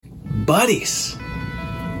buddies.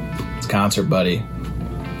 It's Concert Buddy.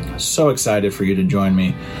 So excited for you to join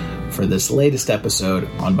me for this latest episode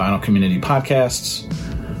on Vinyl Community Podcasts.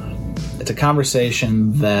 It's a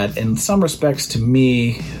conversation that, in some respects to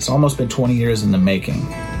me, it's almost been 20 years in the making.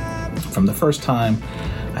 From the first time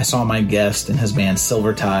I saw my guest and his band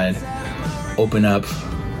Silvertide open up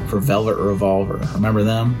for Velvet Revolver. Remember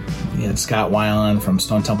them? You had Scott Weiland from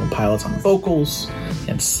Stone Temple Pilots on vocals. You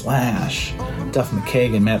had Slash, Duff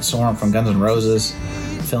McKagan, and Matt Sorum from Guns N' Roses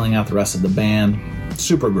filling out the rest of the band.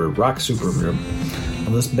 Supergroup, rock supergroup.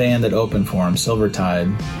 Well, this band that opened for him,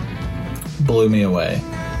 Silvertide, blew me away.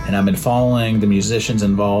 And I've been following the musicians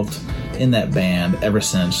involved in that band ever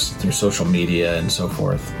since through social media and so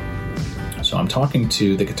forth. So I'm talking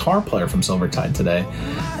to the guitar player from Silvertide today,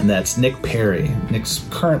 and that's Nick Perri. Nick's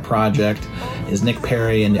current project is Nick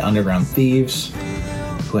Perri and the Underground Thieves,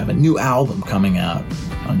 who have a new album coming out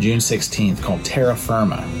on June 16th called Terra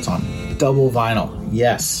Firma. It's on double vinyl.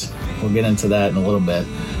 Yes, we'll get into that in a little bit.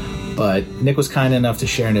 But Nick was kind enough to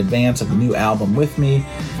share in advance of the new album with me,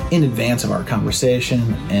 in advance of our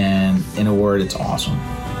conversation, and in a word, it's awesome.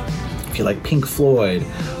 If you like Pink Floyd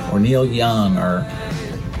or Neil Young or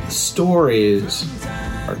stories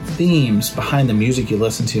or themes behind the music you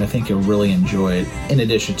listen to, I think you'll really enjoy it, in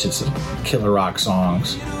addition to some killer rock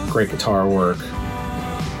songs, great guitar work,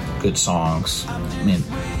 good songs. I mean,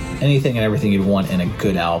 anything and everything you'd want in a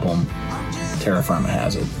good album, Terra Firma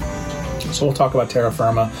has it. So we'll talk about Terra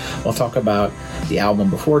Firma. We'll talk about the album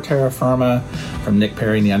before Terra Firma from Nick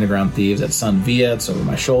Perri and the Underground Thieves at Sun Via. It's over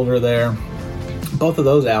my shoulder there. Both of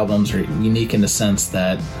those albums are unique in the sense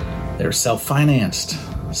that they're self-financed,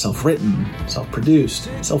 self-written, self-produced,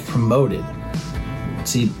 self-promoted.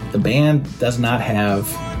 See, the band does not have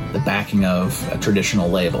the backing of a traditional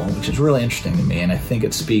label, which is really interesting to me, and I think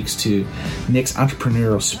it speaks to Nick's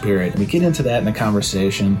entrepreneurial spirit. We get into that in the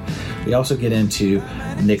conversation. We also get into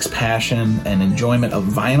Nick's passion and enjoyment of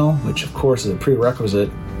vinyl, which of course is a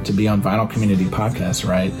prerequisite to be on Vinyl Community Podcasts,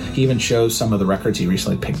 right? He even shows some of the records he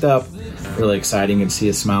recently picked up. Really exciting. You can see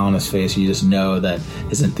a smile on his face. You just know that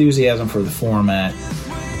his enthusiasm for the format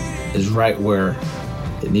is right where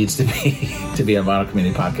it needs to be a Vinyl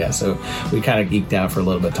Community Podcast. So we kind of geeked out for a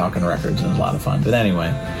little bit talking records, and it was a lot of fun. But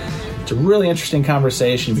anyway, it's a really interesting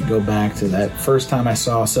conversation. If you go back to that first time I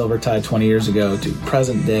saw Silvertide 20 years ago to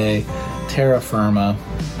present day Terra Firma,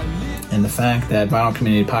 and the fact that Vinyl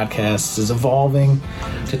Community Podcasts is evolving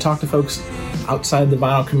to talk to folks outside the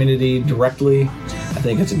vinyl community directly, I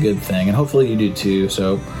think it's a good thing, and hopefully you do too.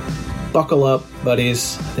 So buckle up,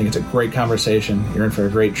 buddies. I think it's a great conversation. You're in for a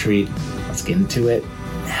great treat. Let's get into it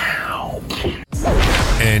now.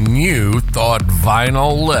 And you thought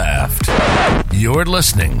vinyl left. You're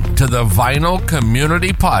listening to the Vinyl Community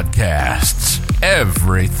Podcasts.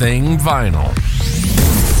 Everything vinyl.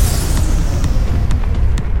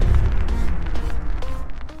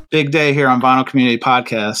 Big day here on Vinyl Community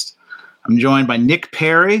Podcast. I'm joined by Nick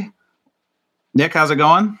Perri. Nick, how's it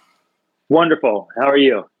going? Wonderful. How are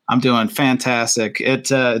you? I'm doing fantastic.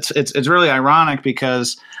 It's really ironic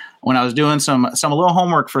because when I was doing some a little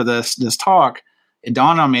homework for this talk, it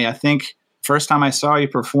dawned on me. I think first time I saw you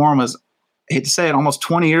perform was, I hate to say it, almost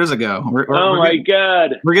 20 years ago.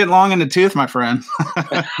 God! We're getting long in the tooth, my friend.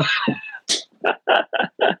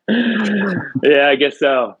 Yeah, I guess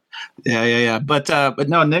so. Yeah. But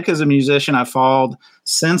no, Nick is a musician I followed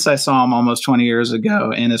since I saw him almost 20 years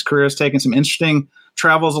ago, and his career has taken some interesting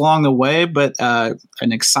travels along the way. But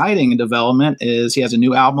an exciting development is he has a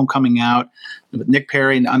new album coming out with Nick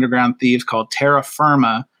Perri and the Underground Thieves called Terra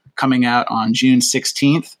Firma, coming out on June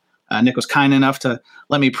 16th. Nick was kind enough to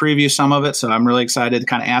let me preview some of it, so I'm really excited to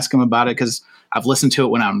kind of ask him about it because I've listened to it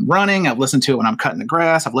when I'm running, I've listened to it when I'm cutting the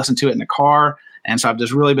grass, I've listened to it in the car, and so I've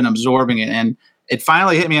just really been absorbing it. And it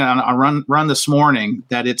finally hit me on a run this morning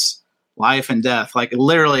that it's life and death. Like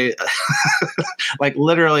literally,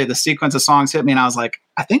 the sequence of songs hit me, and I was like,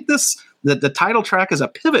 I think the title track is a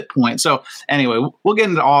pivot point. So anyway, we'll get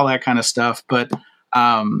into all that kind of stuff. But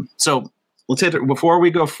so let's hit it. Before we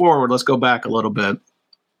go forward, let's go back a little bit.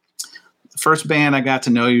 The first band I got to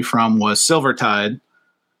know you from was Silvertide.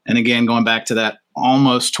 And again, going back to that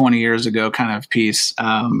almost 20 years ago kind of piece,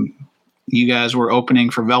 you guys were opening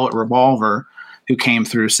for Velvet Revolver, who came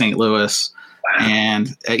through St. Louis. Wow. And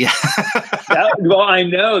yeah. Well, I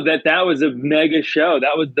know that was a mega show.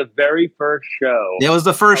 That was the very first show. It was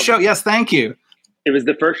the first show. Yes, thank you. It was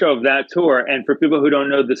the first show of that tour. And for people who don't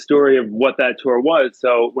know the story of what that tour was,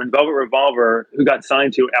 so when Velvet Revolver, who got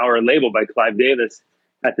signed to our label by Clive Davis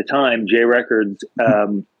at the time, J Records,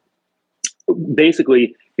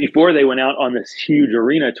 basically before they went out on this huge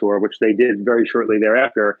arena tour, which they did very shortly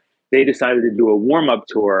thereafter, they decided to do a warm-up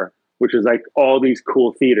tour which is like all these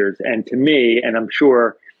cool theaters. And to me, and I'm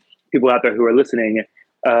sure people out there who are listening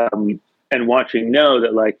and watching know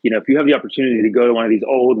that, like, you know, if you have the opportunity to go to one of these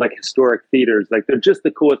old, like, historic theaters, like, they're just the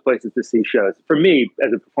coolest places to see shows. For me,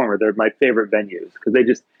 as a performer, they're my favorite venues because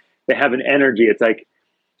they have an energy. It's like,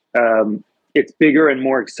 it's bigger and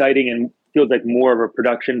more exciting and feels like more of a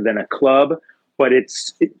production than a club, but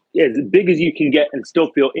it's as big as you can get and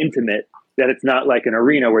still feel intimate, that it's not like an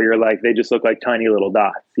arena where you're like, they just look like tiny little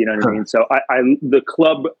dots. You know what I mean? So the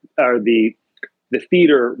club or the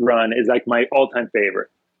theater run is like my all-time favorite.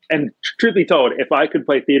 And truth be told, if I could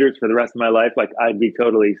play theaters for the rest of my life, like, I'd be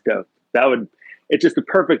totally stoked. It's just the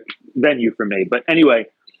perfect venue for me. But anyway,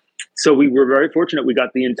 so we were very fortunate. We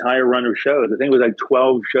got the entire run of shows. I think it was like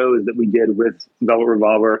 12 shows that we did with Velvet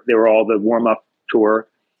Revolver. They were all the warm-up tour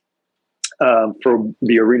for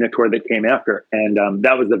the arena tour that came after. And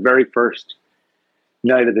that was the very first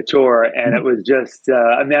night of the tour. And it was just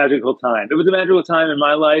a magical time. It was a magical time in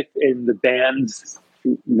my life, in the band's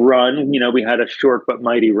run. You know, we had a short but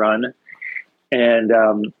mighty run. And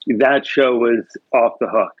that show was off the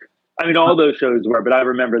hook. I mean, all those shows were, but I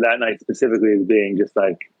remember that night specifically as being just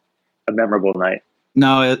like a memorable night.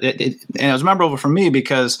 No, and it was memorable for me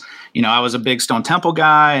because, you know, I was a big Stone Temple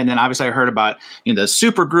guy, and then obviously I heard about, you know, the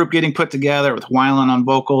super group getting put together with Weiland on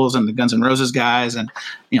vocals and the Guns N' Roses guys, and,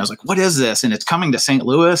 you know, I was like, what is this? And it's coming to St.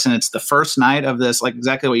 Louis, and it's the first night of this, like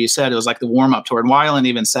exactly what you said. It was like the warm-up tour, and Weiland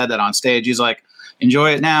even said that on stage. He's like,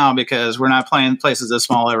 enjoy it now because we're not playing places this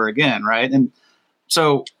small ever again, right? And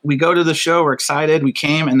so we go to the show, we're excited, we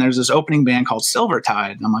came, and there's this opening band called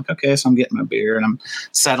Silvertide, and I'm like, okay, so I'm getting my beer, and I'm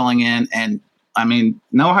settling in, and I mean,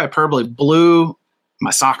 no hyperbole, blew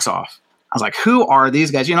my socks off. I was like, who are these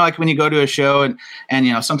guys? You know, like when you go to a show and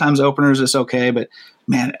you know, sometimes openers is okay, but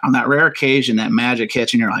man, on that rare occasion, that magic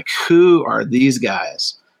hits and you're like, who are these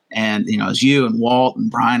guys? And, you know, it's you and Walt and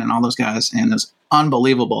Brian and all those guys. And it was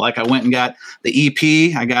unbelievable. Like, I went and got the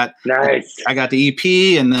EP. I got the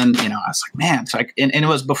EP, and then, you know, I was like, man, so and it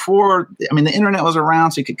was before, I mean, the internet was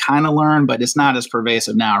around, so you could kind of learn, but it's not as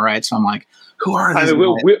pervasive now. Right. So I'm like, who are these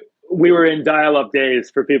guys? We were in dial-up days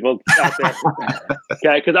for people out there.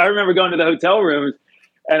 Okay, because I remember going to the hotel rooms,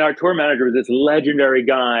 and our tour manager was this legendary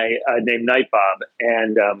guy named Night Bob,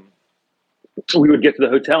 and we would get to the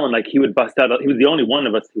hotel, and like he would bust out. He was the only one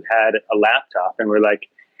of us who had a laptop, and we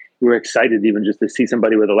were excited even just to see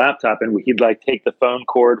somebody with a laptop, and he'd like take the phone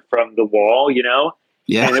cord from the wall, you know,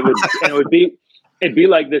 yeah, and it'd be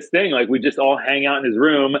like this thing, like we just all hang out in his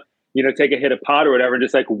room, you know, take a hit of pot or whatever, and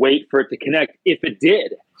just like wait for it to connect if it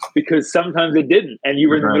did. Because sometimes it didn't, and you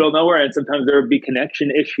were in the middle of nowhere, and sometimes there would be connection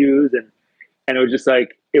issues, and it was just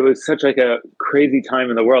like, it was such like a crazy time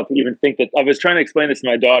in the world to even think that. I was trying to explain this to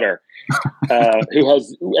my daughter, who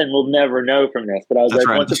has and will never know from this, but I was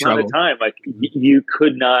once upon a time, like you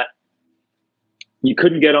couldn't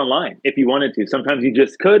get online if you wanted to. Sometimes you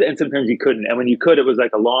just could, and sometimes you couldn't. And when you could, it was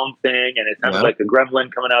like a long thing, and it sounded like a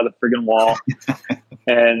gremlin coming out of the friggin' wall,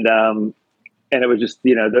 and it was just,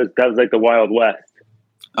 you know, that was like the Wild West.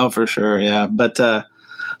 Oh, for sure. Yeah. But,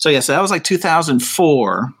 so that was like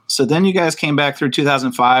 2004. So then you guys came back through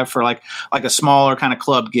 2005 for like a smaller kind of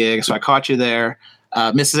club gig. So I caught you there.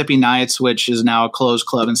 Mississippi Nights, which is now a closed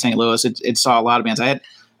club in St. Louis. It saw a lot of bands.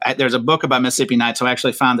 There's a book about Mississippi Nights. So I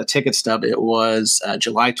actually found the ticket stub. It was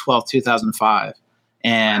July 12th, 2005.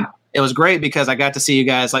 And it was great because I got to see you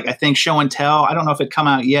guys, like, I think Show and Tell. I don't know if it come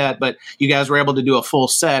out yet, but you guys were able to do a full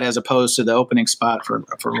set as opposed to the opening spot for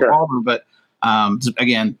Revolver. But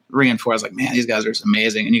again, reinforce, I was like, man, these guys are just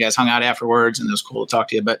amazing. And you guys hung out afterwards, and it was cool to talk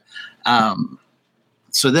to you. But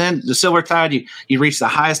so then the Silvertide, you reached the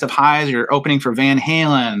highest of highs. You're opening for Van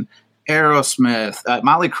Halen, Aerosmith,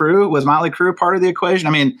 Motley Crue. Was Motley Crue part of the equation?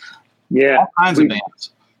 I mean, yeah, all kinds of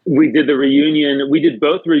bands. We did the reunion. We did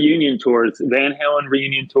both reunion tours. Van Halen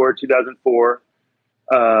reunion tour 2004.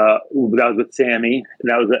 That was with Sammy,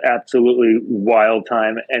 and that was an absolutely wild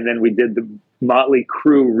time. And then we did the Motley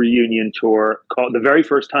Crue reunion tour, called the very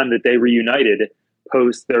first time that they reunited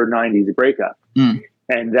post their 90s breakup.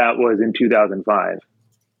 And that was in 2005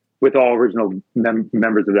 with all original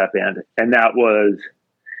members of that band. And that was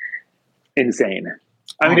insane.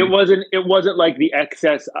 I mean, it wasn't like the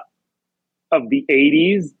excess of the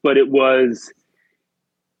 80s, but it was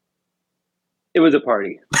a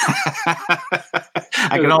party.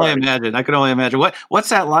 I can only imagine. What's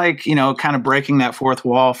that like, you know, kind of breaking that fourth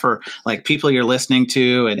wall for like people you're listening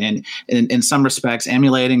to and in some respects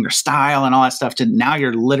emulating their style and all that stuff, to now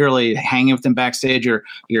you're literally hanging with them backstage, you're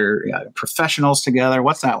professionals together.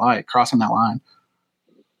 What's that like, crossing that line?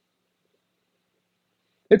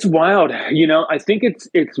 It's wild. I think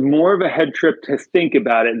it's more of a head trip to think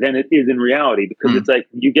about it than it is in reality, because it's like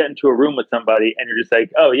you get into a room with somebody and you're just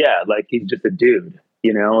like, oh yeah, like he's just a dude,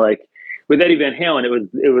 like with Eddie Van Halen, it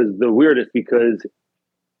was the weirdest because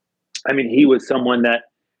I mean, he was someone that,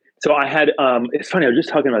 so I had, it's funny. I was just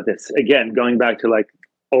talking about this again, going back to like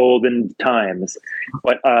olden times,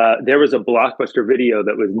 but there was a Blockbuster video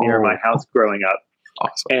that was near my house growing up.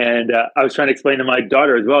 Awesome. And I was trying to explain to my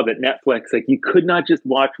daughter as well that Netflix, like you could not just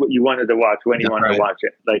watch what you wanted to watch when you wanted to watch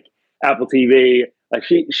it. Like Apple TV, like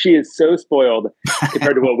she is so spoiled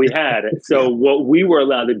compared to what we had. So what we were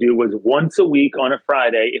allowed to do was once a week on a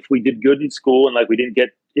Friday, if we did good in school and like we didn't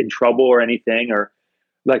get in trouble or anything, or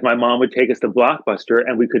like my mom would take us to Blockbuster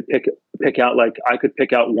and we could pick out, like I could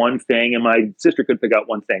pick out one thing and my sister could pick out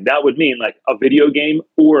one thing. That would mean like a video game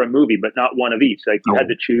or a movie, but not one of each. Like you had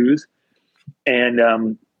to choose.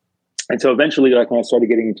 And so eventually, like when I started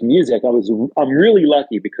getting into music, I'm really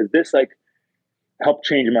lucky because this like helped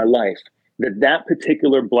change my life. That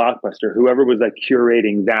particular Blockbuster, whoever was like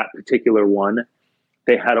curating that particular one,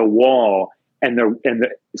 they had a wall, and the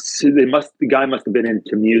guy must have been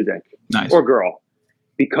into music, nice, or girl,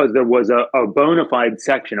 because there was a bona fide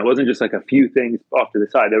section. It wasn't just like a few things off to the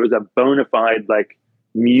side. There was a bona fide like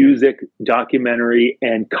music, documentary,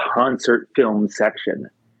 and concert film section,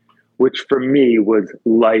 which for me was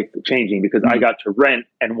life changing because I got to rent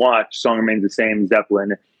and watch Song Remains the Same,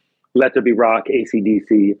 Zeppelin, Let There Be Rock,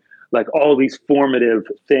 AC/DC, like all these formative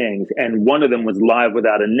things. And one of them was Live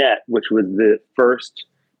Without a Net, which was the first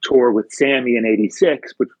tour with Sammy in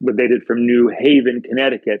 '86, which they did from New Haven,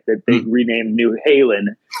 Connecticut, that they renamed New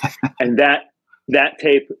Halen. And that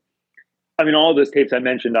tape, I mean, all those tapes I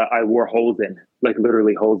mentioned, I wore holes in, like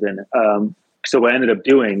literally holes in. So what I ended up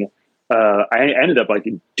doing, I ended up like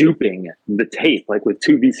duping the tape, like with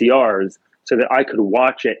 2 VCRs so that I could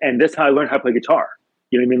watch it. And that's how I learned how to play guitar.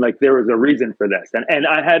 You know what I mean? Like there was a reason for this. And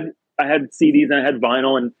I had CDs and I had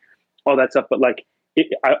vinyl and all that stuff, but like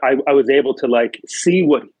I was able to like see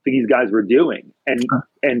what these guys were doing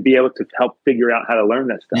and be able to help figure out how to learn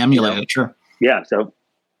that stuff. Emulate it, sure. Yeah. So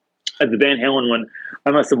at the Van Halen one,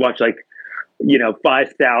 I must have watched like,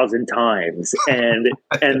 5,000 times. And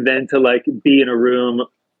then to like be in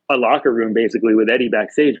a locker room basically with Eddie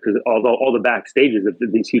backstage, because all the backstages of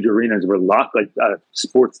these huge arenas were locked, like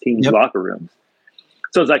sports teams' locker rooms.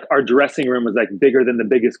 So it's like our dressing room was like bigger than the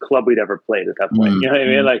biggest club we'd ever played at that point. You know what I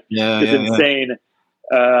mean? Like it's insane.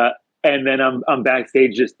 And then I'm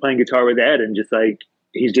backstage just playing guitar with Ed, and just like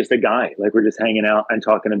he's just a guy. Like we're just hanging out and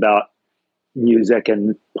talking about music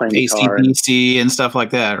and playing guitar AC/DC and stuff like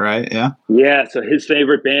that, right? Yeah. Yeah. So his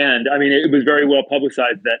favorite band, I mean, it was very well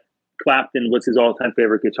publicized that Clapton was his all-time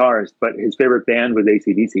favorite guitarist, but his favorite band was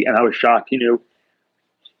AC/DC. And I was shocked. He knew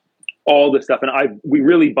all this stuff. And we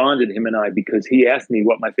really bonded, him and I, because he asked me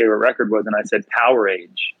what my favorite record was. And I said Power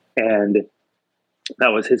Age. And that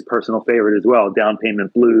was his personal favorite as well. Down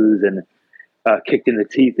Payment Blues and Kicked in the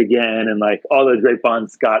Teeth Again. And like all those great Bon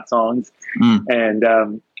Scott songs. And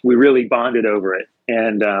we really bonded over it.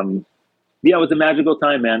 And it was a magical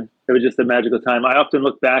time, man. It was just a magical time. I often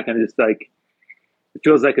look back and just like, it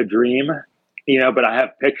feels like a dream, but I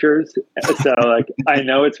have pictures. So like, I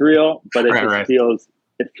know it's real, but it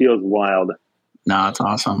feels wild. No, it's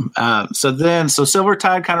awesome. So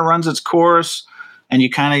Silvertide kind of runs its course, and you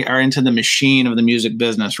kind of are into the machine of the music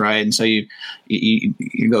business, right? And so you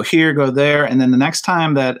go here, go there. And then the next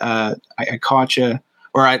time that I caught you,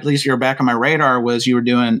 or at least you're back on my radar, was you were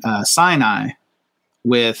doing Sinai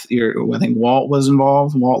with I think Walt was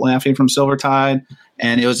involved, Walt Laffey from Silvertide.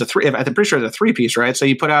 And it was I'm pretty sure it was a 3-piece, right? So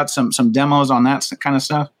you put out some demos on that kind of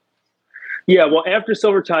stuff? Yeah, well, after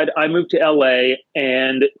Silvertide, I moved to LA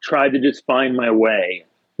and tried to just find my way.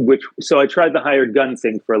 So I tried the hired gun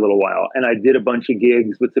thing for a little while, and I did a bunch of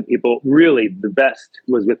gigs with the people. Really, the best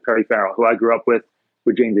was with Perri, who I grew up with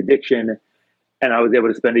Jane's Addiction. And I was able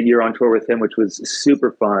to spend a year on tour with him, which was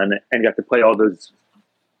super fun, and got to play all those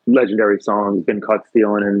legendary songs, Been Caught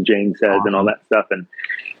Stealing and Jane Says and all that stuff. And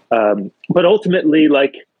but ultimately,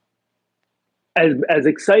 like, as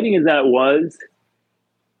exciting as that was,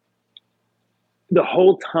 the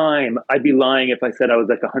whole time I'd be lying if I said I was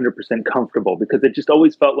like 100% comfortable, because it just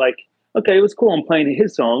always felt like, okay, it was cool, I'm playing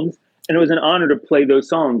his songs, and it was an honor to play those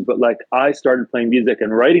songs. But like, I started playing music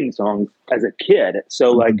and writing songs as a kid,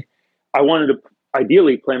 so like, I wanted to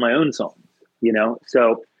ideally play my own songs,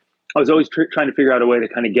 So I was always trying to figure out a way to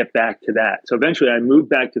kind of get back to that. So eventually I moved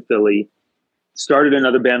back to Philly, started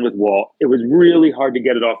another band with Walt. It was really hard to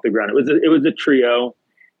get it off the ground. It was a trio.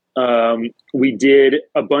 We did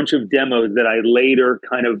a bunch of demos that I later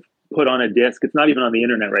kind of put on a disc. It's not even on the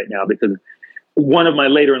internet right now because one of my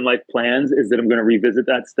later in life plans is that I'm going to revisit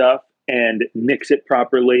that stuff and mix it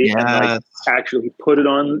properly and like actually put it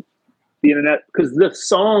on the internet, because the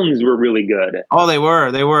songs were really good. Oh, they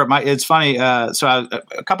were. It's funny. So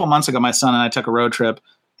a couple months ago, my son and I took a road trip,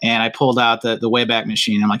 and I pulled out the Wayback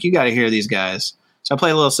Machine. I'm like, you got to hear these guys. So I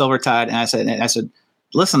played a little Silvertide, and I said,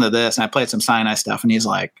 listen to this. And I played some Sinai stuff, and he's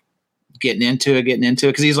like getting into it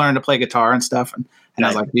because he's learning to play guitar and stuff. And I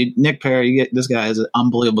was like, dude, Nick Perri, this guy is an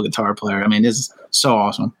unbelievable guitar player. I mean, this is so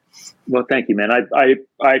awesome. Well, thank you, man.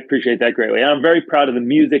 I appreciate that greatly. And I'm very proud of the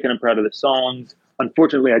music, and I'm proud of the songs.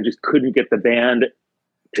 Unfortunately, I just couldn't get the band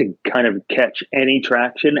to kind of catch any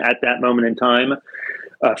traction at that moment in time.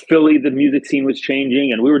 Philly, the music scene was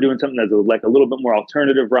changing, and we were doing something that was like a little bit more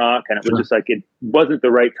alternative rock, and it was just like it wasn't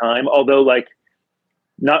the right time. Although, like,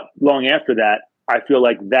 not long after that, I feel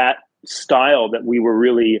like that style that we were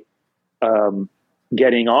really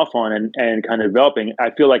getting off on and kind of developing,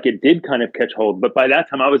 I feel like it did kind of catch hold. But by that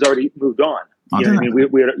time, I was already moved on. You know what I mean?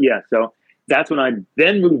 We had, so that's when I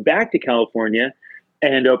then moved back to California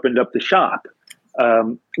and opened up the shop.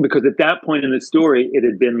 Because at that point in the story, it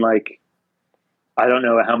had been like, I don't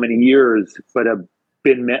know how many years, but I've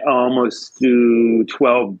been almost to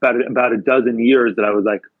 12, about a dozen years that I was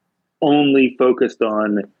like only focused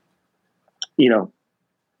on,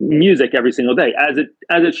 music every single day, as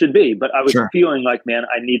it should be. But I was feeling like, man,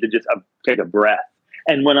 I need to just take a breath.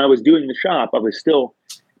 And when I was doing the shop, I was still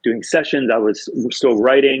doing sessions. I was still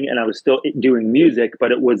writing, and I was still doing music,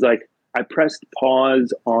 but it was like, I pressed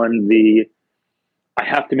pause on I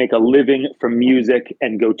have to make a living from music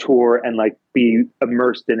and go tour and like be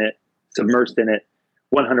submersed in it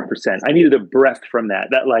 100%. I needed a breath from that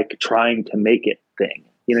like trying to make it thing.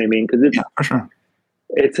 You know what I mean? Because for sure.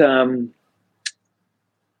 It's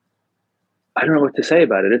I don't know what to say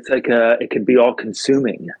about it. It's like it could be all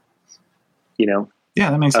consuming, Yeah,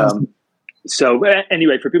 that makes sense. So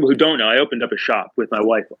anyway, for people who don't know, I opened up a shop with my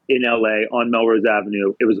wife in LA on Melrose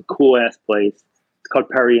Avenue. It was a cool ass place. It's called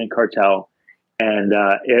Perri and Cartel. And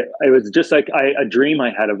it was just like a dream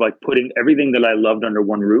I had of like putting everything that I loved under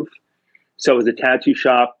one roof. So it was a tattoo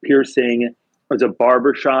shop, piercing. It was a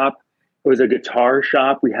barber shop. It was a guitar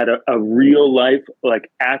shop. We had a real life, like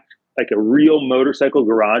a real motorcycle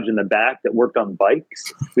garage in the back that worked on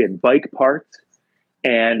bikes. We had bike parts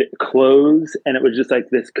and clothes. And it was just like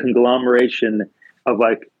this conglomeration of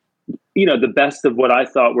like, the best of what I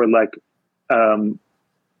thought were like,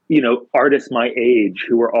 artists my age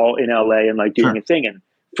who were all in LA and like doing a thing, and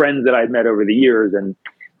friends that I'd met over the years. And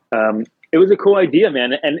it was a cool idea,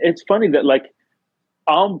 man. And it's funny that like,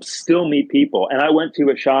 I'll still meet people. And I went to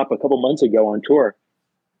a shop a couple months ago on tour,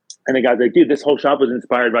 and the guy's like, dude, this whole shop was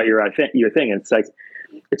inspired by your thing. And it's like,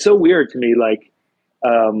 it's so weird to me. Like,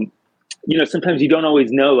 sometimes you don't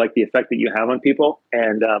always know like the effect that you have on people.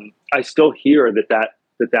 And I still hear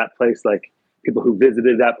that place, like people who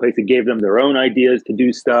visited that place, it gave them their own ideas to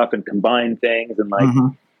do stuff and combine things. And like,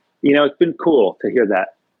 it's been cool to hear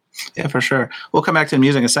that. Yeah, for sure. We'll come back to the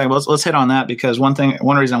music in a second. Let's hit on that, because one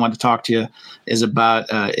reason I wanted to talk to you is about,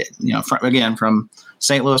 from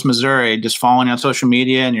St. Louis, Missouri, just following on social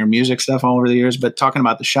media and your music stuff all over the years, but talking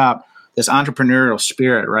about the shop, this entrepreneurial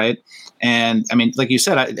spirit, right? And I mean, like you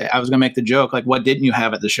said, I was going to make the joke, like, what didn't you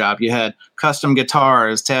have at the shop? You had custom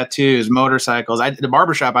guitars, tattoos, motorcycles. The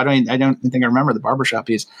barbershop, I don't think I remember the barbershop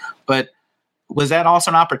piece, but was that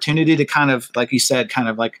also an opportunity to kind of, like you said, kind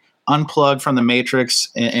of like unplug from the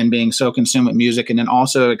matrix and being so consumed with music, and then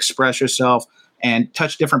also express yourself and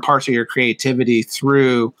touch different parts of your creativity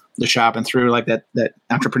through the shop and through like that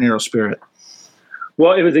entrepreneurial spirit?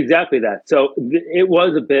 Well, it was exactly that. So it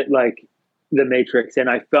was a bit like the Matrix. And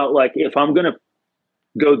I felt like if I'm going to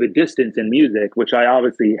go the distance in music, which I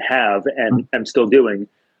obviously have and am still doing,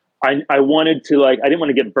 I wanted to I didn't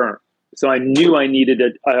want to get burnt. So I knew I needed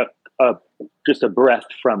just a breath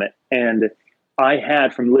from it. And I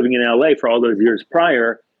had, from living in LA for all those years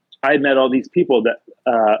prior, I had met all these people that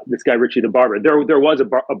this guy, Richie the Barber, there was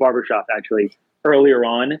a barbershop actually earlier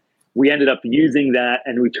on. We ended up using that,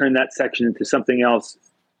 and we turned that section into something else.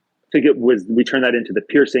 I think we turned that into the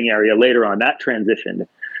piercing area later on. That transitioned.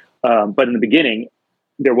 But in the beginning,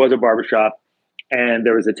 there was a barbershop, and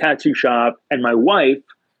there was a tattoo shop. And my wife,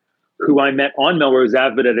 who I met on Melrose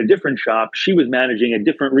Ave, but at a different shop, she was managing a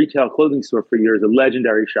different retail clothing store for years, a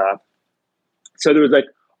legendary shop. So there was like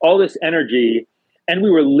all this energy, and we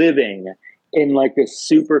were living in like this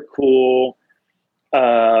super cool,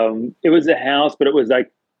 it was a house, but it was like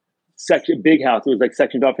big house. It was like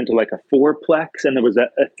sectioned off into like a fourplex, and there was a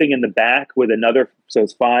thing in the back with another, so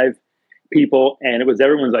it's 5 people, and it was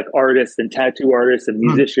everyone's like artists and tattoo artists and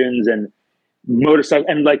musicians, and motorcycle,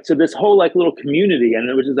 and like, so this whole like little community, and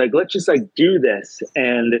it was just like, let's just like do this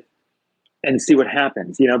and see what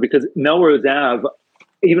happens, you know, because Melrose Ave,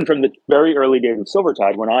 even from the very early days of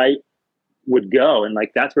Silvertide, when I would go, and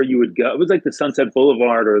like, that's where you would go. It was like the Sunset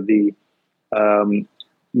Boulevard or the,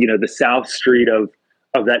 you know, the South Street of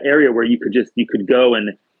that area where you could go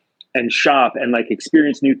and shop and like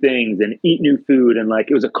experience new things and eat new food. And like,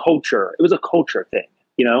 it was a culture thing,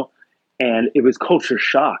 you know, and it was culture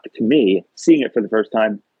shock to me seeing it for the first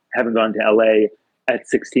time, having gone to LA at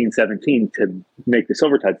 16, 17 to make the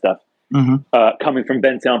Silvertide stuff. Coming from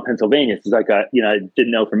Bensalem, Pennsylvania. It's like, you know, I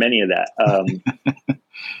didn't know from any of that.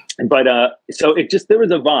 But so it just, there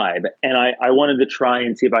was a vibe, and I wanted to try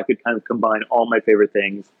and see if I could kind of combine all my favorite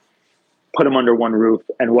things, put them under one roof,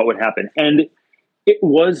 and what would happen. And it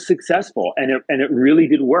was successful, and it really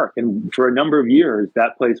did work. And for a number of years,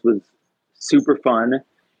 that place was super fun.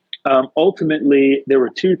 Ultimately, there were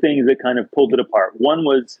two things that kind of pulled it apart. One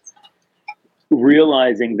was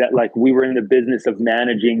realizing that like we were in the business of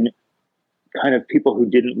managing kind of people who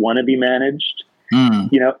didn't want to be managed.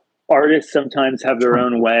 You know, artists sometimes have their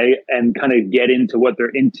own way and kind of get into what they're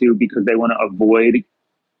into because they want to avoid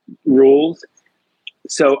rules.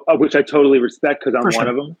 So, which I totally respect because I'm one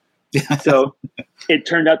of them. So it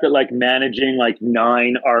turned out that like managing like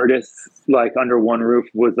 9 artists like under one roof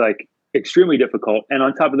was like extremely difficult. And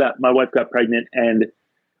on top of that, my wife got pregnant, and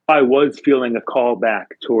I was feeling a call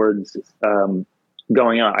back towards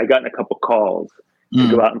going out. I got a couple calls to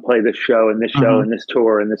go out and play this show and this show and this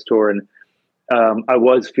tour and this tour. And I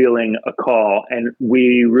was feeling a call, and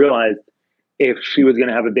we realized if she was going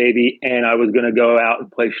to have a baby and I was going to go out and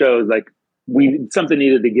play shows, like something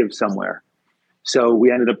needed to give somewhere. So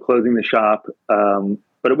we ended up closing the shop.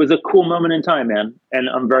 But it was a cool moment in time, man. And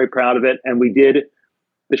I'm very proud of it. And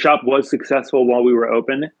the shop was successful while we were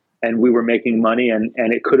open, and we were making money, and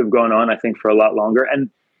it could have gone on, I think, for a lot longer. And,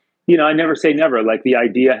 you know, I never say never. Like, the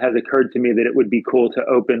idea has occurred to me that it would be cool to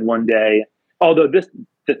open one day. Although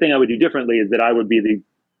the thing I would do differently is that I would be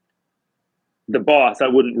the boss. I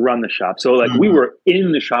wouldn't run the shop. So like we were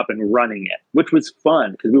in the shop and running it, which was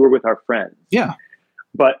fun because we were with our friends. Yeah.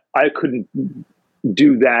 But I couldn't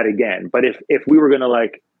do that again. But if we were going to,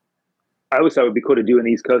 like, I always thought it would be cool to do an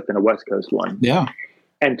East Coast and a West Coast one. Yeah.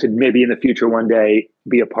 And to maybe in the future one day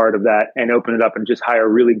be a part of that and open it up and just hire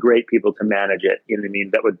really great people to manage it. You know what I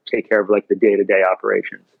mean? That would take care of like the day-to-day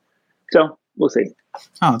operations. So we'll see.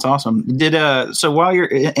 Oh, that's awesome. So while you're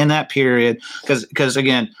in that period, because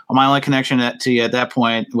again, my only connection to you at that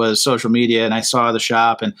point was social media, and I saw the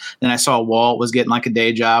shop, and then I saw Walt was getting like a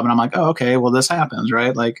day job, and I'm like, oh, okay, well, this happens,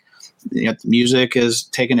 right? Like, you know, music is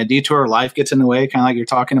taking a detour, life gets in the way, kind of like you're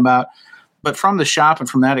talking about. But from the shop and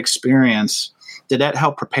from that experience, did that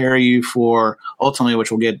help prepare you for ultimately,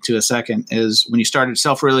 which we'll get to a second, is when you started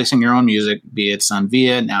self-releasing your own music, be it Sun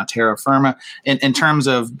Via, now Terra, Firma, in terms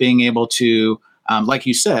of being able to, like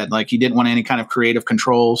you said, like you didn't want any kind of creative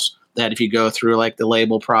controls that if you go through like the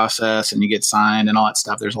label process and you get signed and all that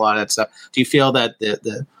stuff, there's a lot of that stuff. Do you feel that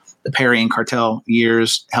the Perri and Cartel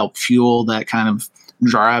years help fuel that kind of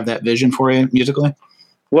drive that vision for you musically?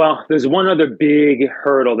 Well, there's one other big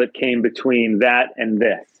hurdle that came between that and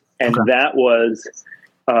this. And that was,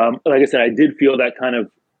 like I said, I did feel that kind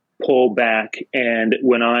of pull back. And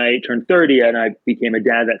when I turned 30 and I became a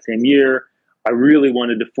dad that same year, I really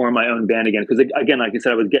wanted to form my own band again. Because again, like I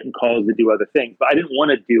said, I was getting calls to do other things, but I didn't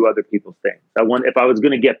want to do other people's things. If I was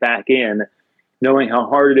going to get back in, knowing how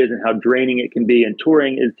hard it is and how draining it can be, and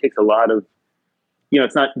touring takes a lot of, you know,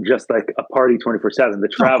 it's not just like a party 24/7. The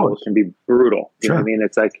travel can be brutal. You know what I mean?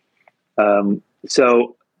 It's like,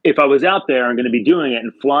 so if I was out there and going to be doing it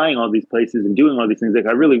and flying all these places and doing all these things, like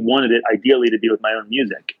I really wanted it ideally to be with my own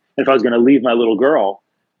music. And if I was going to leave my little girl,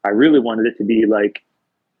 I really wanted it to be like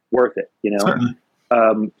worth it, you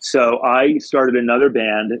know? So I started another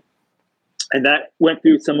band, and that went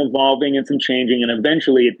through some evolving and some changing. And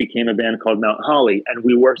eventually it became a band called Mount Holly, and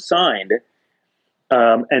we were signed.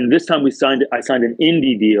 And this time I signed an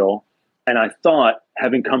indie deal. And I thought,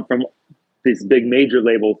 having come from this big major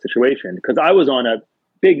label situation, because I was on a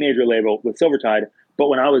big major label with Silvertide, but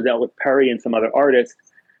when I was out with Perri and some other artists,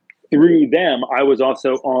 through them, I was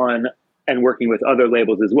also on and working with other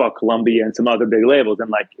labels as well, Columbia and some other big labels.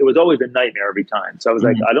 And like, it was always a nightmare every time. So I was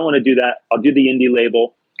like, I don't want to do that. I'll do the indie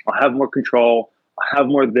label. I'll have more control. I'll have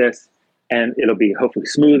more of this, and it'll be hopefully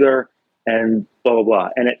smoother and blah, blah, blah.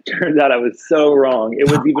 And it turns out I was so wrong. It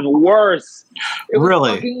was even worse. It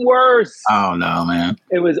was fucking worse. Oh no, man.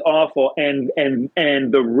 It was awful. And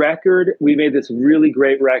the record, we made this really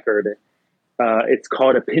great record. It's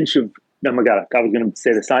called A Pinch of Oh my God, I was going to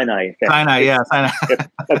say the Sinai thing. Sinai.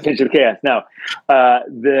 A Pinch of Chaos. No,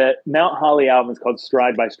 the Mount Holly album is called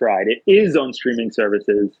Stride by Stride. It is on streaming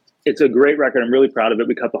services. It's a great record. I'm really proud of it.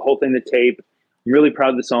 We cut the whole thing to tape. I'm really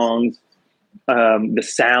proud of the songs, the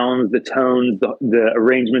sounds, the tones, the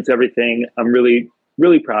arrangements, everything. I'm really,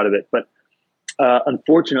 really proud of it. But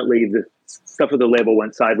unfortunately, the stuff with the label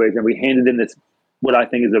went sideways, and we handed in this, what I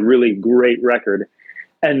think is a really great record.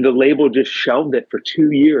 And the label just shelved it for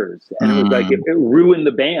 2 years. And it was like, it ruined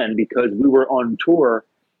the band because we were on tour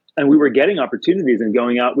and we were getting opportunities and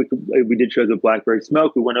going out. We did shows with Blackberry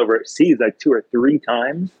Smoke. We went overseas like 2 or 3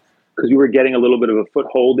 times because we were getting a little bit of a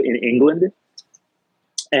foothold in England.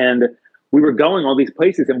 And we were going all these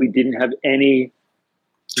places and we didn't have any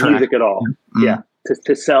music at all. Mm-hmm. Yeah.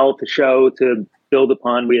 To sell, to show, to build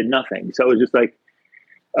upon. We had nothing. So it was just like,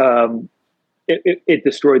 it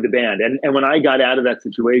destroyed the band. And when I got out of that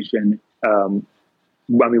situation,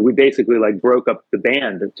 we basically like broke up the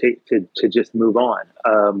band to just move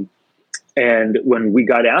on. And when we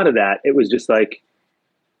got out of that, it was just like,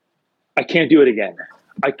 I can't do it again.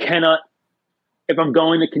 I cannot, if I'm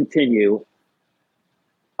going to continue,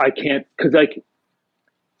 I can't, cause like,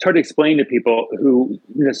 it's hard to explain to people who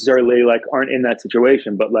necessarily like aren't in that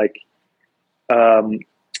situation, but like,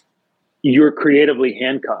 you're creatively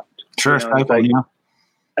handcuffed. Sure,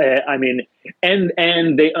 I mean,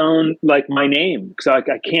 and they own like my name, so like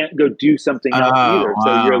I can't go do something else either. Wow.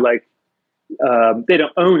 So you're like, they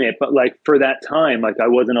don't own it, but like for that time, like I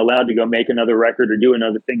wasn't allowed to go make another record or do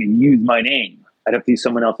another thing and use my name. I'd have to use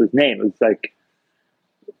someone else's name. It's like,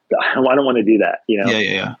 I don't want to do that, you know.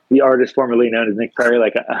 Yeah. The artist formerly known as Nick Perri,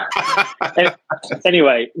 like.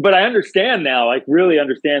 Anyway, but I understand now, like really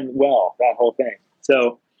understand well that whole thing.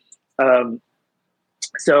 So,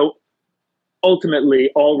 so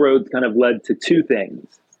ultimately, all roads kind of led to 2 things.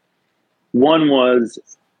 One was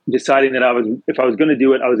deciding that if I was going to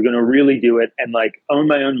do it, I was going to really do it and like own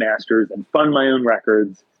my own masters and fund my own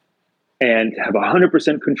records and have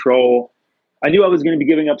 100% control. I knew I was going to be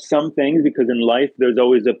giving up some things because in life there's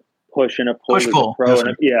always a push and a pull. Push-pull.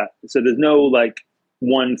 Yeah. So there's no like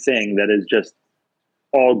one thing that is just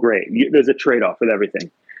all great. There's a trade-off with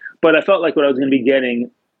everything. But I felt like what I was going to be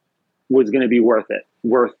getting was going to be worth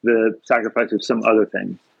the sacrifice of some other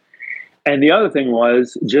things. And the other thing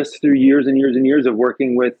was just through years and years and years of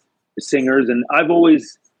working with singers, and I've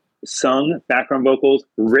always sung background vocals,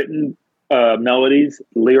 written melodies,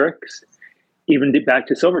 lyrics, even back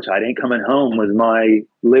to Silvertide, Ain't Coming Home was my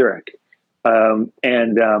lyric. And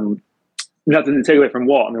nothing to take away from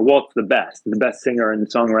Walt. I mean, Walt's the best singer and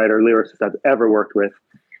songwriter, lyricist I've ever worked with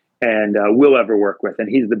and will ever work with. And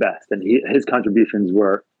he's the best. And his contributions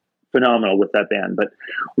were phenomenal with that band. But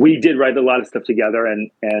we did write a lot of stuff together.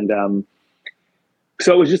 And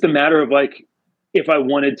so it was just a matter of like, if I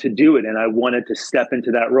wanted to do it and I wanted to step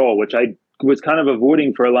into that role, which I was kind of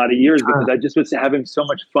avoiding for a lot of years because I just was having so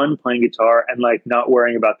much fun playing guitar and like not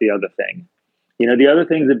worrying about the other thing. You know, the other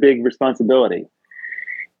thing's a big responsibility.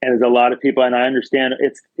 And there's a lot of people, and I understand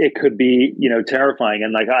it could be, you know, terrifying.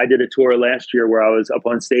 And like I did a tour last year where I was up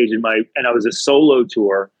on stage and I was a solo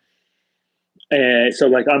tour. And so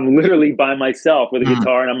like I'm literally by myself with a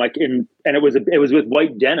guitar and I'm like and it was with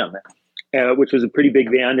White Denim, which was a pretty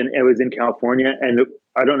big band, and it was in California. And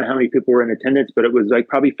I don't know how many people were in attendance, but it was like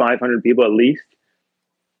probably 500 people at least.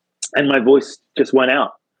 And my voice just went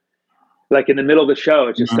out. Like in the middle of the show,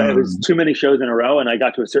 it was too many shows in a row. And I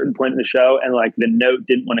got to a certain point in the show and like the note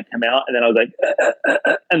didn't want to come out. And then I was like,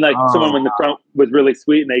 and like someone in the front was really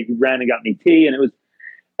sweet and they ran and got me tea.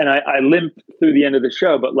 And I limped through the end of the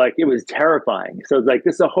show, but like, it was terrifying. So it's like,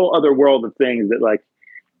 this is a whole other world of things that like,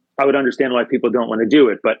 I would understand why people don't want to do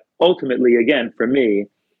it. But ultimately, again, for me,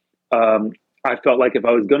 I felt like if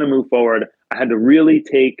I was going to move forward, I had to really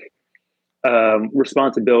take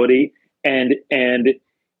responsibility and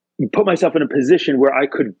put myself in a position where I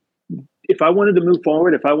could, if I wanted to move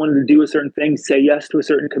forward, if I wanted to do a certain thing, say yes to a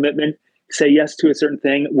certain commitment, say yes to a certain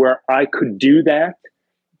thing where I could do that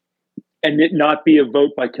and it not be a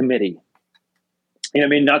vote by committee. You know what I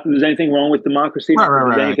mean? Not that there's anything wrong with democracy. Not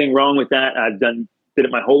that there's anything wrong with that. I've did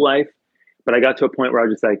it my whole life. But I got to a point where I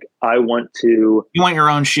was just like, you want your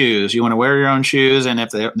own shoes. You want to wear your own shoes. And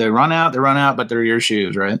if they run out, they run out, but they're your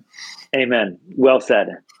shoes, right? Amen. Well said.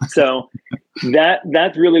 So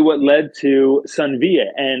that's really what led to Sun Via.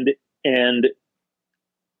 And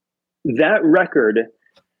that record,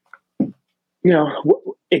 you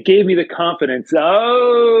know, it gave me the confidence.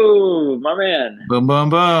 Oh, my man. Boom, boom,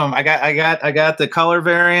 boom. I got the color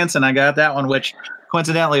variants and I got that one, which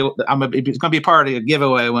coincidentally, it's going to be part of a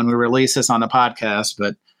giveaway when we release this on the podcast,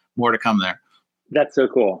 but more to come there. That's so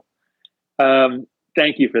cool.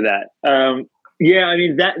 Thank you for that. Yeah, I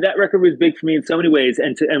mean, that record was big for me in so many ways.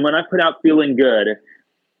 And when I put out Feeling Good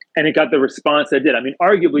and it got the response I did, I mean,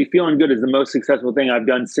 arguably Feeling Good is the most successful thing I've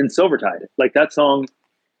done since Silvertide. Like that song,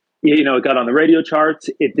 you know, it got on the radio charts.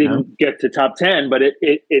 It didn't get to top 10, but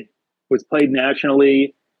it was played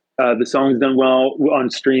nationally. The song's done well on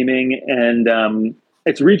streaming, and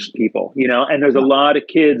it's reached people, you know, and there's a lot of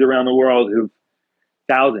kids around the world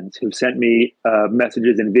thousands who've sent me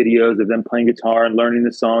messages and videos of them playing guitar and learning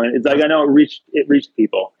the song. And it's like, I know it reached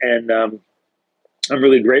people. And I'm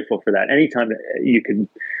really grateful for that. Anytime that you can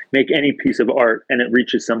make any piece of art and it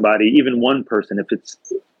reaches somebody, even one person, if it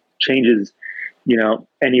changes, you know,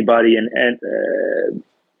 anybody and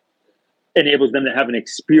enables them to have an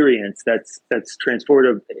experience that's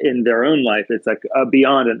transformative in their own life, it's like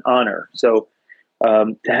beyond an honor. So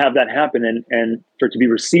to have that happen and for it to be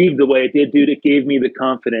received the way it did, dude, it gave me the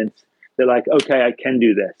confidence that like, okay, I can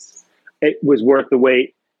do this. It was worth the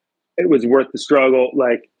wait. It was worth the struggle.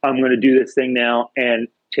 Like, I'm going to do this thing now and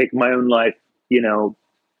take my own life, you know,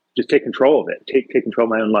 just take control of it, take control of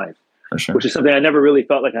my own life, for sure. Which is something I never really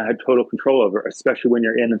felt like I had total control over, especially when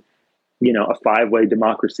you're in, you know, a 5-way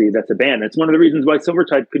democracy that's a band. It's one of the reasons why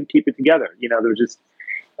Silvertide couldn't keep it together. You know, there was just,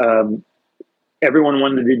 everyone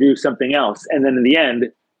wanted to do something else. And then in the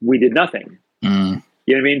end, we did nothing.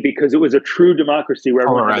 You know what I mean? Because it was a true democracy where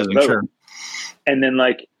everyone had a vote. Sure. And then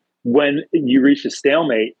like when you reach a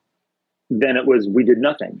stalemate, then it was, we did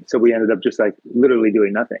nothing. So we ended up just like literally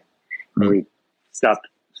doing nothing. We stopped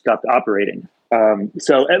operating.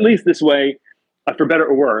 So at least this way, for better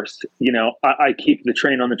or worse, you know, I keep the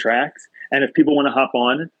train on the tracks. And if people want to hop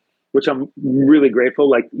on, which I'm really grateful,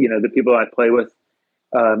 like, you know, the people I play with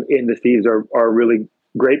in the Thieves are really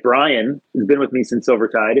great. Brian has been with me since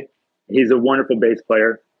Silvertide. He's a wonderful bass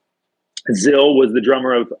player. Zill was the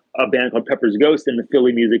drummer of a band called Pepper's Ghost in the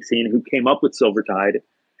Philly music scene who came up with Silvertide.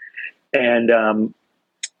 And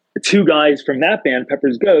two guys from that band,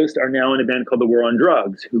 Pepper's Ghost, are now in a band called The War on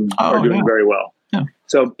Drugs, who are doing very well. Yeah.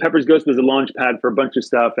 So Pepper's Ghost was a launch pad for a bunch of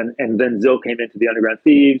stuff, and then Zill came into the Underground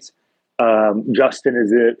Thieves. Justin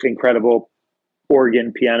is an incredible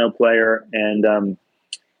organ piano player, and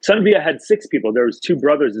Sunvia had 6 people. There was 2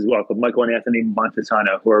 brothers as well, called Michael and Anthony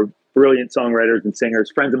Montesano, who are brilliant songwriters and singers,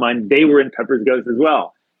 friends of mine. They were in Pepper's Ghost as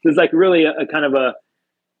well. So it's like really a kind of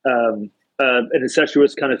an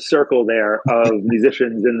incestuous kind of circle there of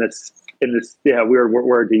musicians in this weird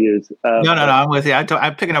word to use. No, I'm with you.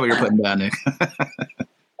 I'm picking up what you're putting down, Nick.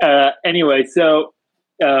 Anyway, so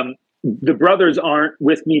the brothers aren't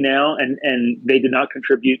with me now, and they did not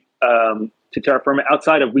contribute to Terra Firma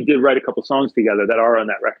outside of, we did write a couple songs together that are on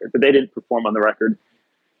that record, but they didn't perform on the record.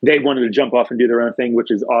 They wanted to jump off and do their own thing,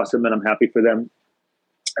 which is awesome, and I'm happy for them.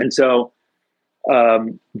 And so,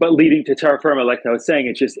 but leading to Terra Firma, like I was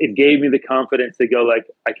saying, it gave me the confidence to go like,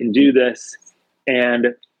 I can do this, and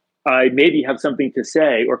I maybe have something to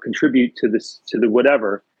say or contribute to this, to the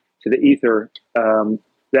ether,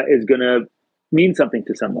 that is going to mean something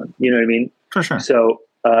to someone. You know what I mean? For sure. So,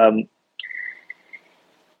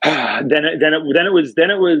 then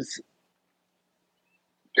it was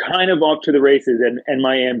kind of off to the races, and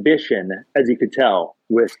my ambition, as you could tell,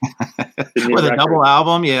 with the new with record, a double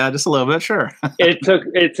album, yeah, just a little bit, sure. it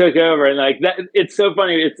took over, and like that, it's so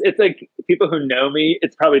funny. It's like people who know me,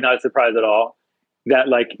 it's probably not a surprise at all that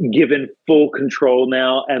like given full control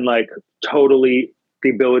now and like totally the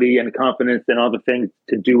ability and confidence and all the things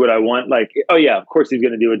to do what I want. Like, oh yeah, of course he's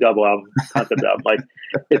going to do a double album, concept album. Like,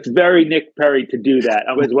 it's very Nick Perri to do that.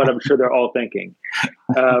 Is what I'm sure they're all thinking.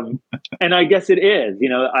 And I guess it is. You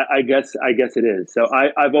know, I guess it is. So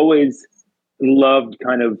I've always loved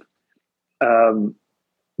kind of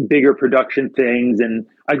bigger production things, and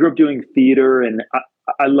I grew up doing theater, and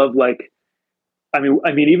I love like, I mean,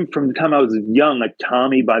 even from the time I was young, like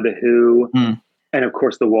Tommy by The Who, and of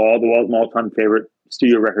course The Wall. The Wall is my all-time favorite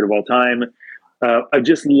studio record of all time. I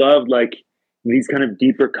just loved like these kind of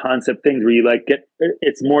deeper concept things where you like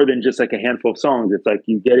it's more than just like a handful of songs. It's like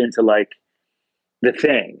you get into like the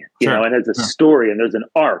thing, you know, and there's a story and there's an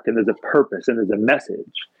arc and there's a purpose and there's a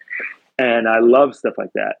message. And I love stuff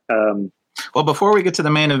like that. Well, before we get to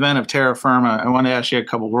the main event of Terra Firma, I want to ask you a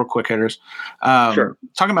couple real quick hitters. Sure.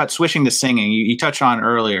 Talking about switching to singing, you touched on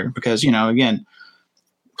earlier because, you know, again,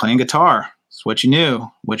 playing guitar, it's what you knew,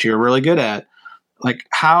 what you were really good at. Like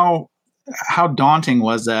how daunting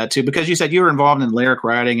was that too? Because you said you were involved in lyric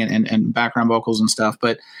writing and background vocals and stuff,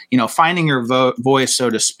 but you know, finding your voice,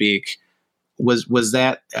 so to speak, was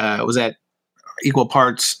that equal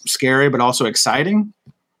parts scary, but also exciting?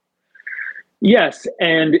 Yes.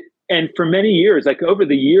 And for many years, like over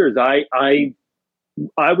the years, I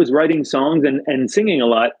was writing songs and singing a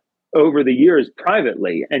lot over the years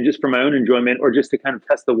privately and just for my own enjoyment, or just to kind of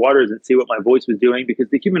test the waters and see what my voice was doing, because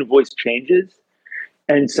the human voice changes.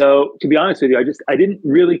 And so, to be honest with you, I didn't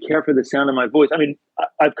really care for the sound of my voice. I mean,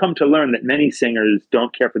 I've come to learn that many singers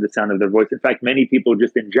don't care for the sound of their voice. In fact, many people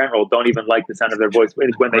just in general don't even like the sound of their voice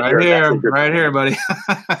when they hear a message. Right here, buddy.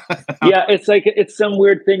 Yeah, it's like it's some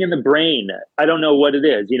weird thing in the brain. I don't know what it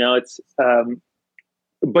is. You know, it's.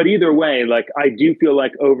 But either way, like I do feel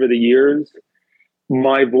like over the years,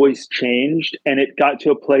 my voice changed, and it got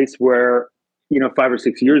to a place where, 5 or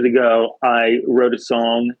 6 years ago, I wrote a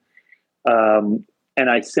song. And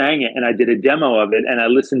I sang it and I did a demo of it and I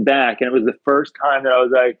listened back, and it was the first time that I was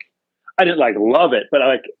like, I didn't like love it, but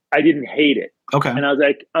I didn't hate it. Okay. And I was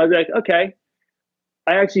like, okay,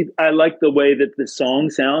 I like the way that the song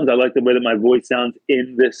sounds. I like the way that my voice sounds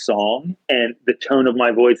in this song and the tone of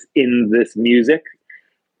my voice in this music.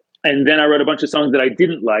 And then I wrote a bunch of songs that I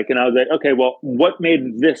didn't like. And I was like, okay, well, what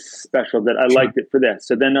made this special that I liked it for this?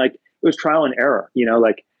 So then it was trial and error,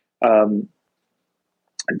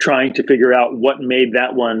 trying to figure out what made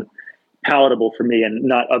that one palatable for me and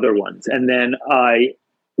not other ones. And then I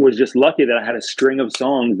was just lucky that I had a string of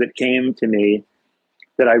songs that came to me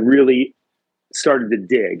that I really started to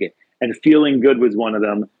dig. And Feeling Good was one of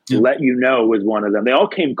them. Yeah. Let You Know was one of them. They all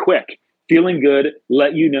came quick. Feeling Good,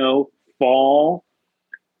 Let You Know, Fall,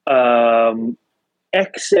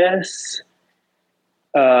 Excess,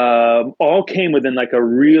 all came within like a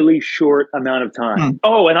really short amount of time.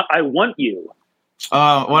 Oh, and I Want You.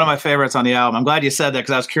 One of my favorites on the album. I'm glad you said that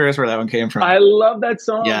because I was curious where that one came from. I love that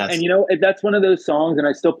song. Yes. And that's one of those songs, and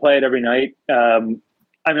I still play it every night.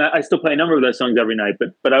 I still play a number of those songs every night,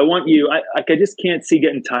 but I Want You, I just can't see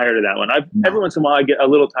getting tired of that one. Every once in a while I get a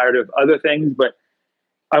little tired of other things, but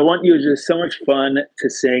I Want You is just so much fun to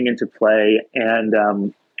sing and to play.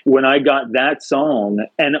 And when I got that song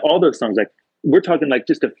and all those songs, like we're talking like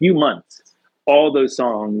just a few months, all those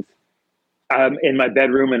songs, in my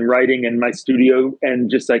bedroom and writing in my studio,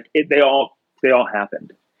 and just like they all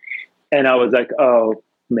happened. And I was like, oh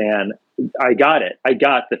man, I got it. I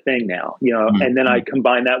got the thing now, Mm-hmm. And then I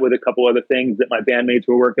combined that with a couple other things that my bandmates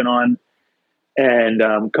were working on, and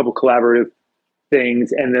a couple collaborative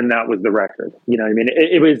things. And then that was the record. You know what I mean?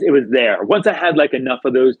 It was there. Once I had like enough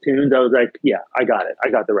of those tunes, I was like, yeah, I got it. I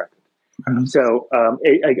got the record. Mm-hmm. So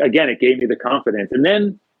it gave me the confidence. And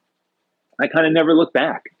then I kind of never looked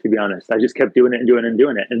back, to be honest. I just kept doing it and doing it and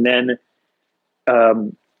doing it. And then,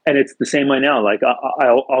 and it's the same way now. Like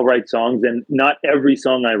I'll write songs, and not every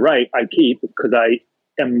song I write, I keep, because I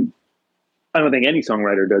don't think any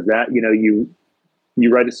songwriter does that. You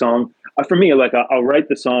write a song. For me, like I'll write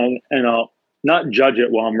the song and I'll not judge it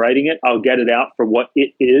while I'm writing it. I'll get it out for what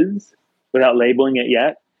it is without labeling it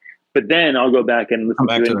yet. But then I'll go back and listen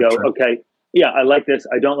to it and go, okay, yeah, I like this.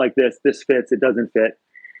 I don't like this. This fits. It doesn't fit.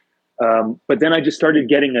 But then I just started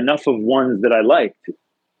getting enough of ones that I liked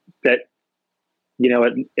that,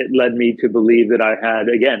 it led me to believe that I had,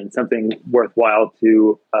 again, something worthwhile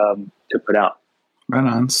to put out. Right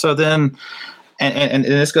on. So then, and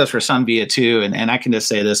this goes for Sun Via too, and I can just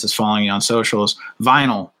say this is following you on socials.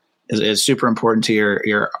 Vinyl is super important to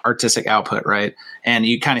your artistic output, right? And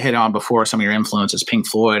you kind of hit on before some of your influences, Pink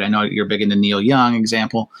Floyd. I know you're big into Neil Young,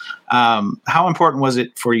 example. How important was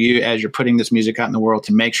it for you as you're putting this music out in the world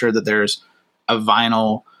to make sure that there's a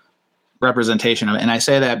vinyl representation of it? And I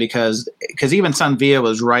say that because even Sun Via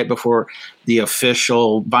was right before the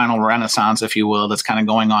official vinyl renaissance, if you will, that's kind of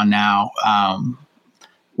going on now.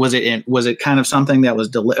 Was it kind of something that was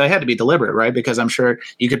it had to be deliberate, right? Because I'm sure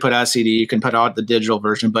you could put out a CD, you can put out the digital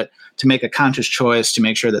version, but to make a conscious choice to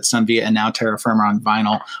make sure that Sun Via and now Terra Firma are on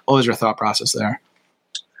vinyl, what was your thought process there?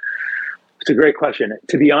 It's a great question.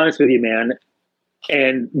 To be honest with you, man,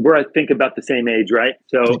 and we're, I think, about the same age, right?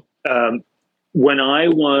 So when I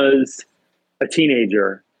was a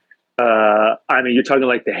teenager, you're talking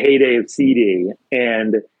like the heyday of CD,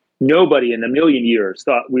 and nobody in a million years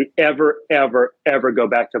thought we'd ever go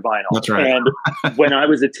back to vinyl. That's right. And when I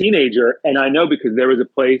was a teenager, and I know because there was a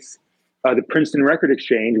place, the Princeton Record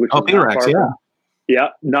Exchange, which is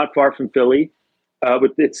not far from Philly,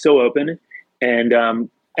 but it's still open. And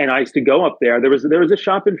I used to go up there. There was a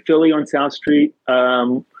shop in Philly on South Street.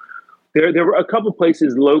 There were a couple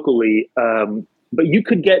places locally, but you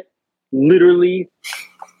could get literally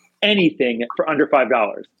anything for under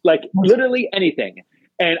 $5, like literally anything.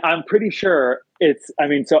 And I'm pretty sure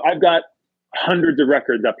so I've got hundreds of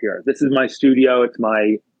records up here. This is my studio. It's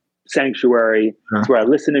my sanctuary. It's where I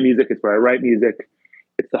listen to music. It's where I write music.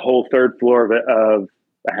 It's the whole third floor of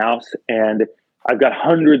a house. And I've got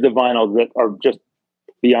hundreds of vinyls that are just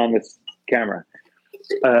beyond this camera.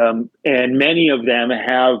 And many of them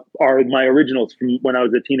are my originals from when I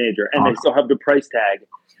was a teenager, and they still have the price tag.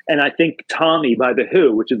 And I think Tommy by The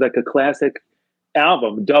Who, which is like a classic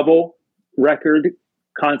album, double record,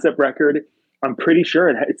 concept record, I'm pretty sure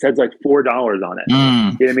it says like $4 on it. You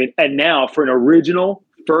know what I mean? And now for an original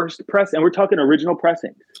first press, and we're talking original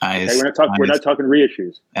pressings. Nice. Okay? We're not talking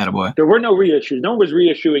reissues. Attaboy. There were no reissues. No one was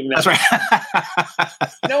reissuing them. That's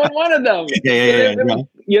right. No one wanted them. Yeah. You know what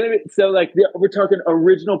I mean? So like we're talking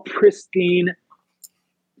original, pristine,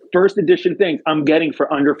 first edition things I'm getting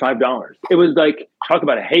for under $5. It was like, talk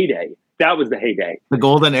about a heyday. That was the heyday. The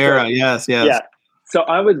golden era. Yes. Yeah. So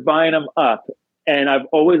I was buying them up, and I've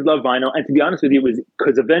always loved vinyl. And to be honest with you, it was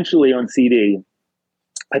because eventually on CD,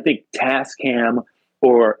 I think Tascam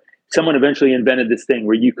or someone eventually invented this thing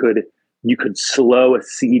where you could slow a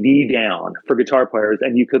CD down for guitar players,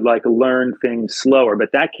 and you could like learn things slower.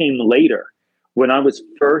 But that came later. When I was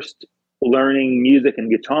first learning music and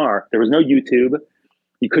guitar, there was no YouTube.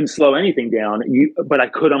 You couldn't slow anything down, but I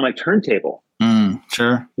could on my turntable.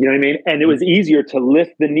 Sure. You know what I mean? And it was easier to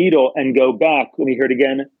lift the needle and go back. Let me hear it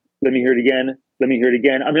again. Let me hear it again. Let me hear it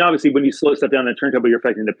again. I mean, obviously, when you slow stuff down on the turntable, you're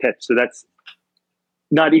affecting the pitch. So that's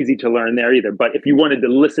not easy to learn there either. But if you wanted to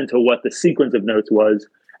listen to what the sequence of notes was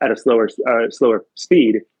at a slower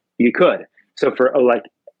speed, you could. So for like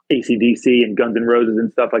AC/DC and Guns N' Roses and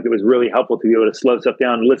stuff, like it was really helpful to be able to slow stuff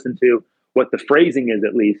down and listen to what the phrasing is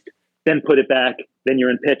at least, then put it back, then you're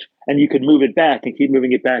in pitch, and you could move it back and keep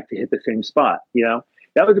moving it back to hit the same spot. You know,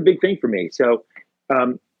 that was a big thing for me. So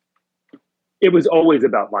it was always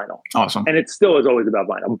about vinyl. Awesome. And it still is always about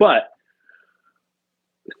vinyl. But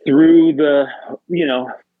through the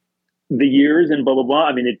years and blah, blah, blah,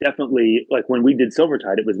 I mean, it definitely, like when we did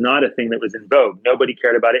Silvertide, it was not a thing that was in vogue. Nobody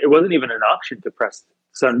cared about it. It wasn't even an option to press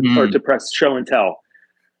or to press show and tell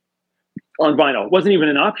on vinyl. It wasn't even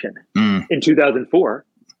an option in 2004.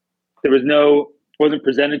 There was wasn't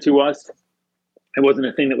presented to us. It wasn't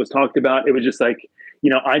a thing that was talked about. It was just like, you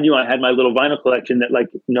know, I knew I had my little vinyl collection that like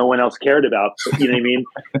no one else cared about. You know what I mean?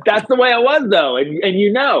 That's the way it was though. And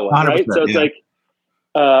you know, right? So it's like,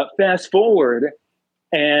 fast forward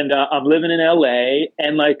and I'm living in LA,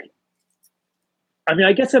 and like, I mean,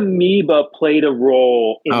 I guess Amoeba played a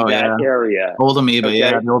role in that area. Old Amoeba, okay?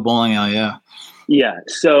 yeah. The old bowling alley, yeah. Yeah.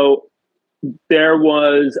 So there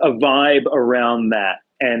was a vibe around that.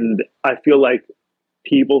 And I feel like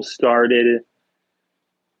people started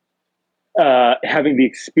having the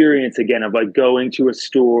experience again of like going to a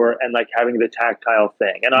store and like having the tactile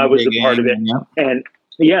thing. And I was a part of it.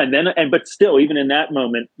 Yeah. But still, even in that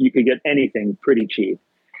moment, you could get anything pretty cheap.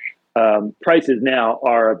 Prices now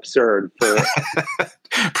are absurd for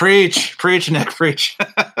preach, Nick, preach.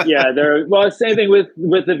 Yeah, same thing with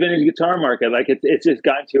the vintage guitar market. Like it's just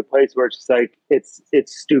gotten to a place where it's just like it's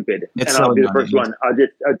stupid. I'll be the first one.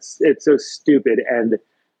 It's so stupid, and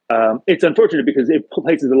it's unfortunate because it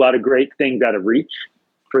places a lot of great things out of reach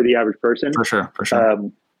for the average person. For sure.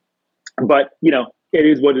 But you know, it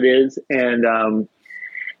is what it is, and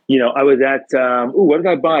you know, I was at what did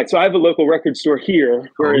I buy? So I have a local record store here.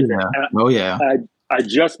 Where is it? I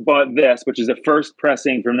just bought this, which is a first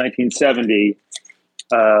pressing from 1970.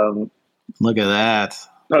 Look at that.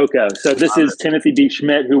 Poco. So this is Timothy B.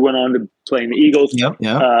 Schmidt, who went on to play in the Eagles. Yep.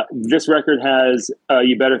 This record has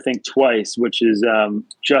You Better Think Twice, which is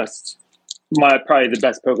just probably the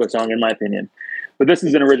best Poco song in my opinion. But this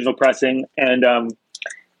is an original pressing, and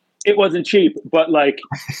it wasn't cheap, but like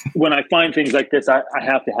when I find things like this, I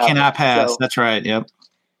have to have Cannot it. pass. So, that's right. Yep.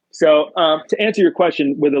 So to answer your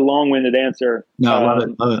question with a long-winded answer, love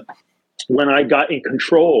it. When I got in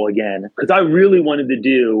control again, because I really wanted to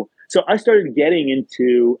do, so I started getting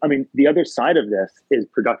into, I mean, the other side of this is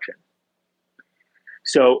production.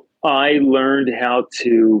 So I learned how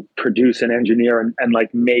to produce and engineer and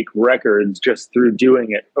like make records just through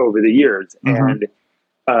doing it over the years. And,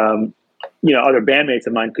 you know, other bandmates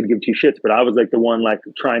of mine could give two shits, but I was like the one like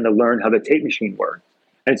trying to learn how the tape machine worked.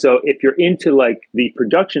 And so if you're into like the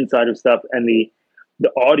production side of stuff and the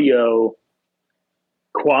audio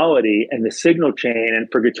quality and the signal chain and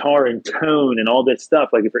for guitar and tone and all this stuff,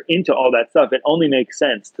 like if you're into all that stuff, it only makes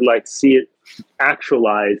sense to like see it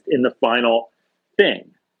actualized in the final thing,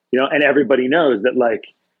 you know. And everybody knows that like,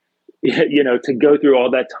 you know, to go through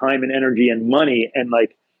all that time and energy and money and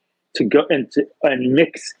like to go and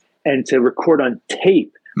mix and to record on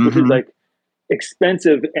tape, which is like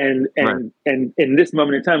expensive and in this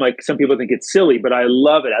moment in time, like some people think it's silly, but I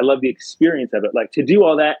love it. I love the experience of it. Like to do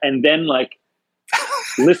all that and then like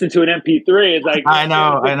listen to an MP3 is like I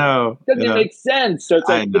know doesn't make sense. So it's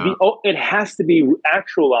like it has to be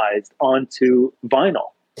actualized onto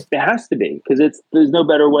vinyl. It has to be, because there's no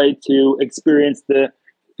better way to experience the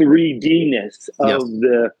 3D-ness of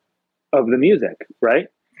the music, right?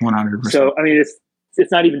 100%. So, I mean,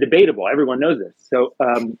 it's not even debatable. Everyone knows this. So,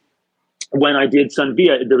 when I did Sun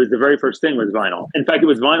Via, there was the very first thing was vinyl. In fact, it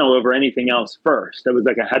was vinyl over anything else first. It was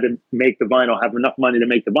like I had to make the vinyl, have enough money to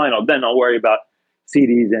make the vinyl. Then I'll worry about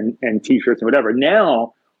CDs and T-shirts and whatever.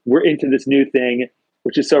 Now we're into this new thing,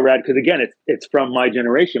 which is so rad because again, it's from my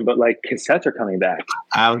generation, but like cassettes are coming back.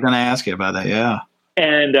 I was going to ask you about that. Yeah.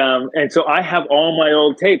 And so I have all my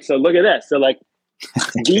old tapes. So look at this. So like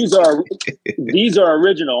these are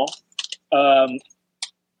original.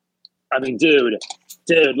 I mean, dude,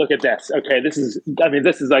 look at this. Okay, this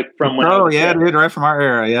is like from when. Oh yeah, dude, right from our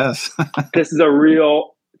era. Yes. This is a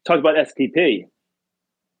real. Talk about STP.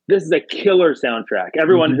 This is a killer soundtrack.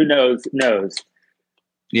 Everyone who knows.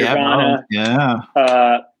 Yeah. Nirvana, yeah.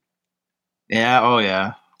 Yeah. Oh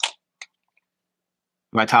yeah.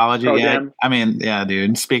 Vitology. Program. Yeah. I mean, yeah,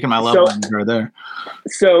 dude. Speaking my love language right there.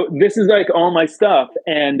 So this is like all my stuff,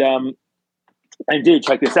 and dude,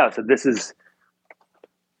 check this out. So this is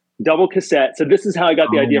double cassette. So this is how I got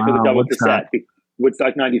the idea for the double cassette.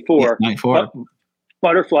 Woodstock 94. Yeah, 94.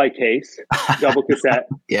 Butterfly case, double cassette.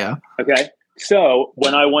 Yeah. Okay. So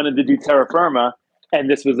when I wanted to do Terra Firma, and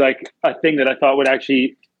this was like a thing that I thought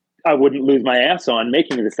I wouldn't lose my ass on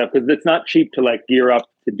making this stuff because it's not cheap to like gear up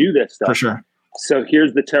to do this stuff. For sure. So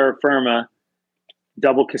here's the Terra Firma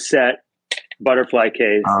double cassette butterfly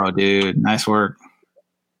case. Oh, dude, nice work.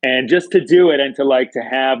 And just to do it and to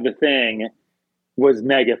have the thing was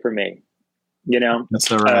mega for me, you know. That's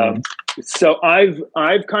so right. So I've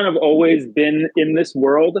kind of always been in this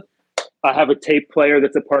world. I have a tape player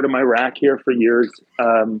that's a part of my rack here for years.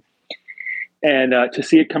 And to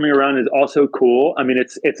see it coming around is also cool. I mean,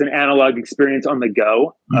 it's an analog experience on the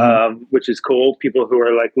go, which is cool. People who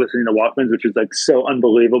are like listening to Walkmans, which is like so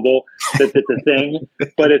unbelievable that it's a thing,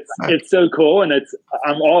 but it's so cool. And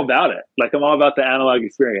I'm all about it. Like I'm all about the analog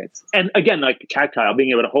experience. And again, like tactile,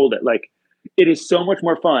 being able to hold it, like it is so much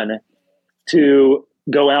more fun to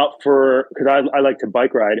go out because I like to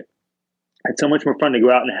bike ride. It's so much more fun to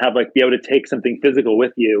go out and have be able to take something physical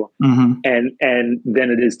with you, and then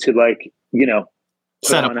it is to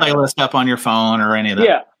set a playlist up on your phone or any of that.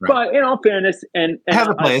 Yeah, right. But in all fairness, and it has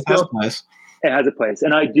a place. It has a place,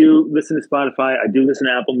 and I do listen to Spotify. I do listen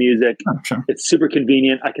to Apple Music. Oh, sure. It's super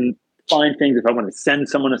convenient. I can find things if I want to send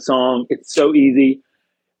someone a song. It's so easy,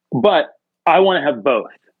 but I want to have both,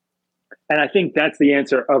 and I think that's the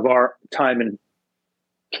answer of our time and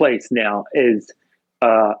place now is.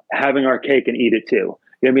 Having our cake and eat it too. You know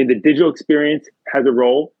what I mean? The digital experience has a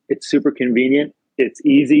role. It's super convenient. It's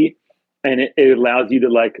easy. And it allows you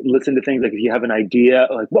to listen to things. Like if you have an idea,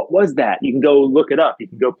 like what was that? You can go look it up. You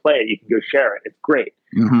can go play it. You can go share it. It's great.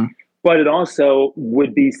 Mm-hmm. But it also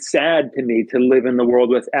would be sad to me to live in the world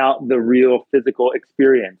without the real physical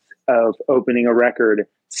experience of opening a record,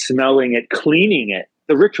 smelling it, cleaning it,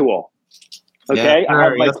 the ritual. Okay. Yeah, I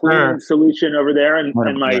have my cleaning solution over there and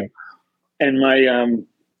my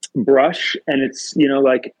brush, and it's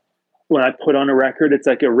when I put on a record, it's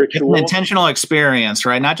like a ritual. It's an intentional experience,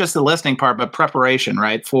 right? Not just the listening part, but preparation,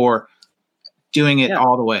 right, for doing it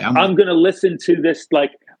all the way. I'm going to listen to this.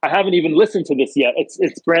 Like I haven't even listened to this yet.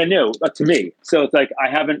 It's brand new to me, so it's like I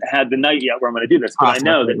haven't had the night yet where I'm going to do this. But I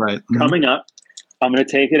know that coming up, I'm going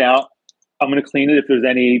to take it out. I'm going to clean it if there's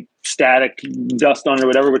any static dust on it or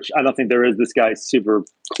whatever, which I don't think there is. This guy's super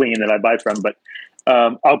clean that I buy from, but.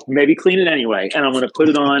 I'll maybe clean it anyway, and I'm going to put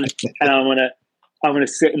it on, and I'm going to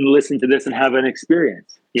sit and listen to this and have an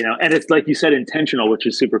experience, And it's like you said, intentional, which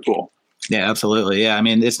is super cool. Yeah, absolutely. Yeah, I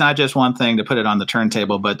mean, it's not just one thing to put it on the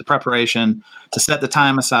turntable, but the preparation to set the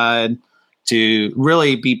time aside to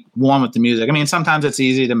really be one with the music. I mean, sometimes it's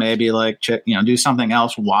easy to maybe do something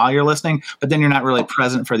else while you're listening, but then you're not really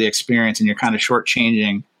present for the experience, and you're kind of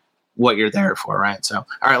shortchanging what you're there for, right? So,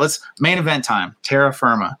 all right, let's main event time. Terra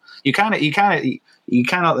Firma. You kind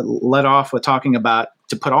of let off with talking about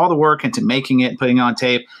to put all the work into making it, putting it on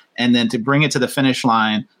tape, and then to bring it to the finish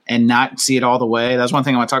line and not see it all the way. That's one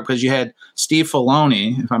thing I want to talk because you had Steve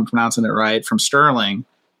Filoni, if I'm pronouncing it right, from Sterling,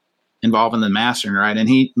 involved in the mastering, right? And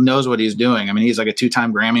he knows what he's doing. I mean, he's like a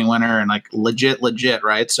 2-time Grammy winner and legit,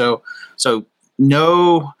 right? So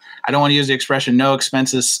no, I don't want to use the expression no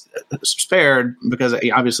expenses spared because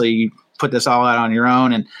obviously you put this all out on your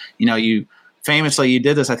own, and you famously you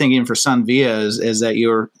did this. I think even for Sun Via is that you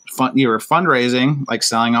were fundraising, like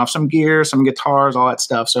selling off some gear, some guitars, all that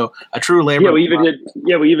stuff. So a true labor.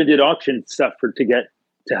 Yeah, we even did auction stuff to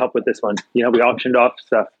help with this one. We auctioned off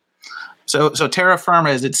stuff. So Terra Firma,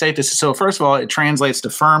 is it safe to say? So first of all, it translates to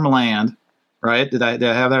firm land, right? Did I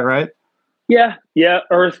have that right? Yeah.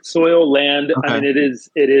 Earth, soil, land. Okay. I mean, it is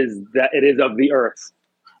of the earth.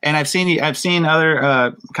 And I've seen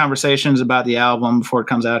other conversations about the album before it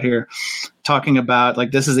comes out here, talking about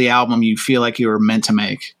like this is the album you feel like you were meant to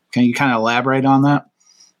make. Can you kind of elaborate on that?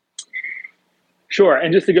 Sure.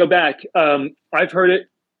 And just to go back, I've heard it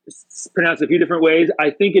pronounced a few different ways. I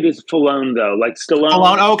think it is Stallone, though, like Stallone.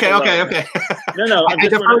 Stallone. Okay. No. I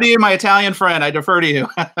defer to you, my Italian friend. I defer to you.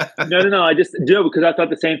 No. I just do because I thought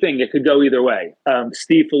the same thing. It could go either way.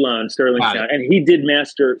 Steve Stallone, Sterling Sound, and he did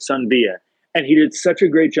master Sun Via, and he did such a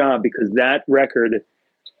great job because that record.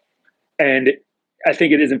 And I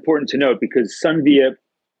think it is important to note because Sun Via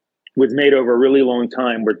was made over a really long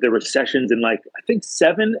time where there were sessions in like, I think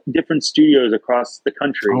 7 different studios across the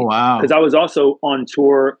country. Oh, wow. Because I was also on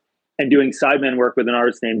tour and doing sideman work with an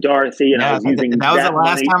artist named Dorothy. And I was using that was the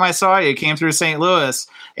last time I saw you. You came through St. Louis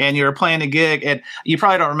and you were playing a gig. And you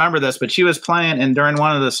probably don't remember this, but she was playing. And during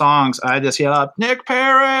one of the songs, I just yelled out, Nick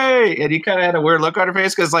Perri. And you kind of had a weird look on her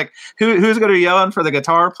face because like, who's going to be yelling for the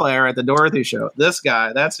guitar player at the Dorothy show? This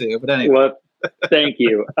guy, that's who. But anyway. Well, thank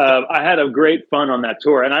you. I had a great fun on that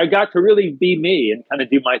tour, and I got to really be me and kind of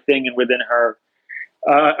do my thing. And within her,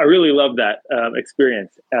 I really loved that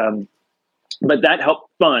experience. But that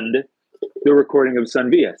helped fund the recording of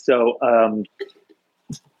Sun Via. So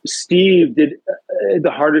Steve did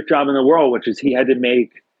the hardest job in the world, which is he had to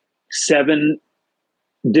make 7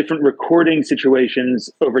 different recording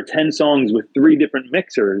situations over 10 songs with 3 different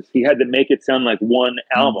mixers. He had to make it sound like one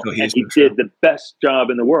album, and he did the best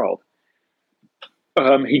job in the world.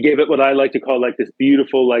 He gave it what I like to call like this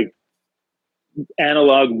beautiful, like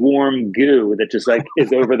analog warm goo that just like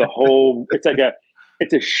is over the whole,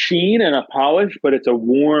 it's a sheen and a polish, but it's a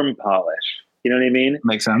warm polish. You know what I mean?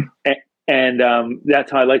 Makes sense. And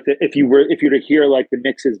that's how I like it. If you were to hear like the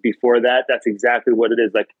mixes before that, that's exactly what it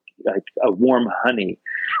is. Like a warm honey.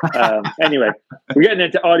 Anyway, we're getting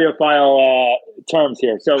into audiophile terms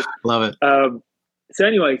here. So love it.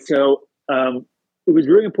 It was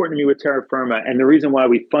really important to me with Terra Firma, and the reason why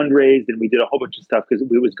we fundraised and we did a whole bunch of stuff because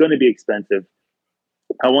it was going to be expensive.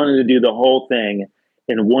 I wanted to do the whole thing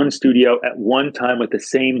in one studio at one time with the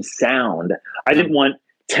same sound. I didn't want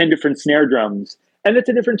 10 different snare drums, and it's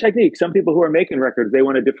a different technique. Some people who are making records, they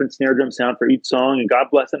want a different snare drum sound for each song, and God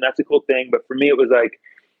bless them, that's a cool thing. But for me, it was like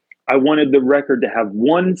I wanted the record to have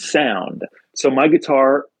one sound. So my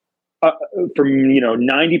guitar, from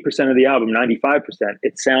 90% of the album, 95%,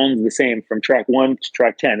 it sounds the same from track 1 to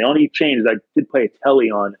track 10. The only change is I did play a telly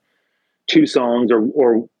on 2 songs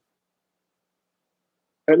or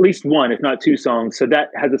at least 1, if not 2 songs. So that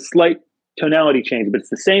has a slight tonality change, but it's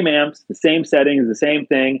the same amps, the same settings, the same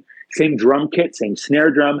thing, same drum kit, same snare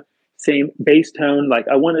drum, same bass tone. Like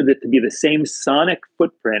I wanted it to be the same sonic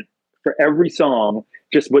footprint for every song.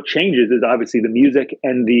 Just what changes is obviously the music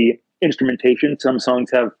and the instrumentation. Some songs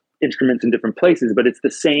have instruments in different places, but it's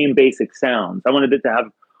the same basic sounds. I wanted it to have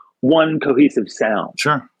one cohesive sound.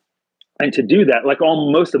 Sure. And to do that, like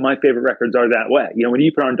most of my favorite records are that way. When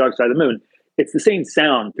you put on Dark Side of the Moon, it's the same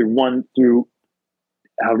sound through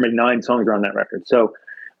however many 9 songs are on that record. So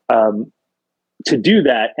to do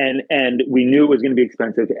that, and we knew it was going to be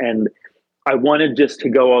expensive, and I wanted just to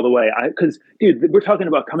go all the way. Because, dude, we're talking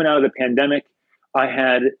about coming out of the pandemic. I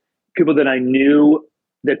had people that I knew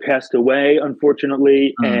that passed away,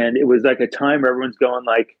 unfortunately. And it was like a time where everyone's going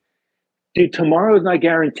like, dude, tomorrow is not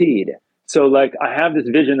guaranteed. So like, I have this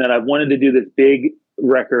vision that I wanted to do this big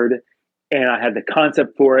record, and I had the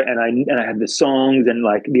concept for it. And I had the songs, and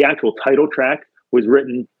like the actual title track was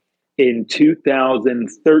written in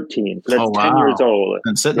 2013. So that's 10 years old. I've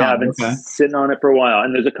been sitting on it for a while.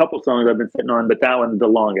 And there's a couple songs I've been sitting on, but that one's the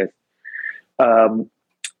longest.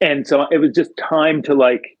 And so it was just time to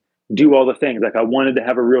like do all the things. Like I wanted to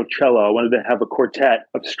have a real cello. I wanted to have a quartet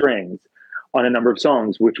of strings on a number of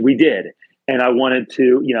songs, which we did. And I wanted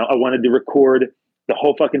to record the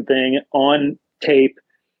whole fucking thing on tape,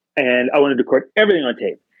 and I wanted to record everything on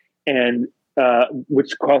tape, and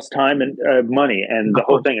which costs time and money, and the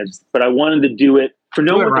whole thing is. But I wanted to do it for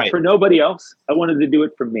for nobody else. I wanted to do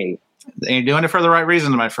it for me. And you're doing it for the right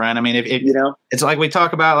reasons, my friend. I mean, it's like we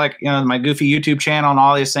talk about, like, my goofy YouTube channel and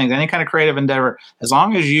all these things, any kind of creative endeavor, as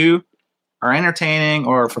long as you are entertaining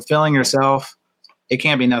or fulfilling yourself, it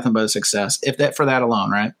can't be nothing but a success for that alone.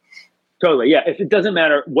 Right. Totally. Yeah. If it doesn't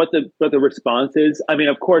matter what the response is, I mean,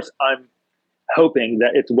 of course I'm hoping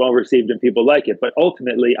that it's well received and people like it, but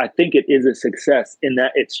ultimately I think it is a success in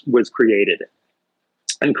that it was created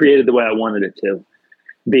the way I wanted it to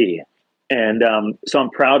be. And so I'm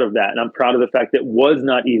proud of that. And I'm proud of the fact that it was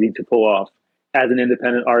not easy to pull off as an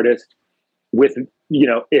independent artist with, at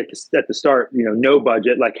the start, no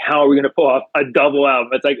budget. Like, how are we going to pull off a double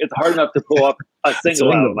album? It's like, it's hard enough to pull off a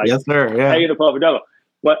single album. Like, yes, sir. Yeah. How are you going to pull off a double?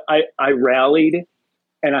 But I rallied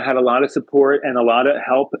and I had a lot of support and a lot of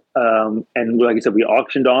help. And like I said, we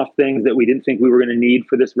auctioned off things that we didn't think we were going to need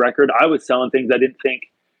for this record. I was selling things I didn't think,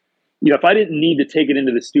 if I didn't need to take it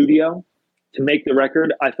into the studio to make the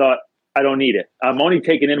record, I thought, I don't need it. I'm only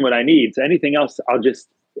taking in what I need. So anything else, I'll just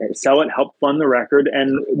sell it, help fund the record.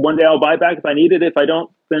 And one day I'll buy back if I need it. If I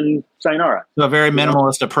don't, then sayonara. So a very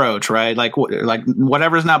minimalist approach, right? Like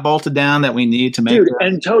whatever's not bolted down that we need to make. Dude,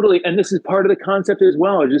 and totally. And this is part of the concept as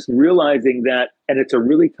well. Just realizing that, and it's a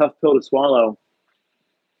really tough pill to swallow.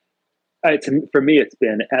 For me, it's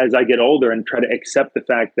been as I get older and try to accept the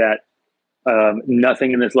fact that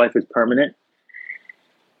nothing in this life is permanent.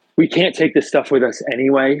 We can't take this stuff with us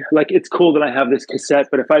anyway. Like, it's cool that I have this cassette,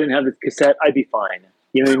 but if I didn't have this cassette, I'd be fine.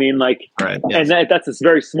 You know what I mean? Like, right, yes. And that's this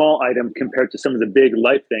very small item compared to some of the big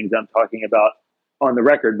life things I'm talking about on the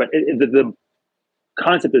record. But the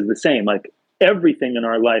concept is the same. Like, everything in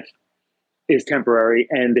our life is temporary,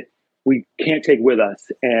 and we can't take with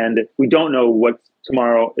us, and we don't know what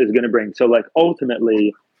tomorrow is going to bring. So, like,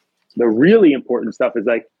 ultimately, the really important stuff is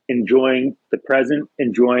like enjoying the present,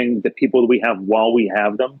 enjoying the people that we have while we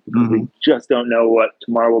have them. Mm-hmm. We just don't know what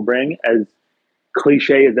tomorrow will bring. As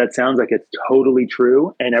cliche as that sounds, like, it's totally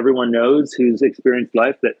true. And everyone knows who's experienced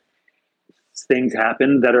life that things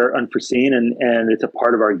happen that are unforeseen, and it's a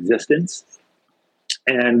part of our existence.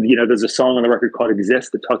 And, there's a song on the record called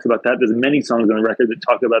Exist that talks about that. There's many songs on the record that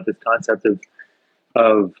talk about this concept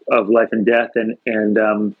of life and death.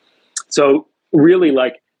 And so really,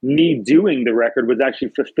 like, me doing the record was actually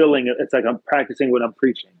fulfilling. It's like I'm practicing what I'm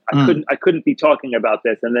preaching. I couldn't be talking about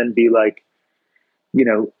this and then be like,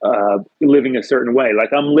 living a certain way.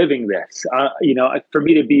 Like, I'm living this, for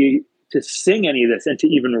me to sing any of this and to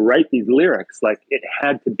even write these lyrics, like, it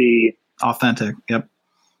had to be authentic. Yep.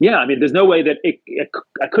 Yeah. I mean, there's no way that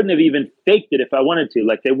I couldn't have even faked it if I wanted to.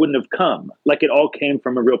 Like, they wouldn't have come. Like, it all came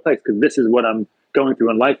from a real place, because this is what I'm going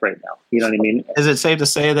through in life right now. You know what I mean? Is it safe to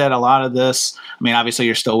say that a lot of this, I mean, obviously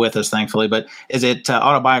you're still with us, thankfully, but is it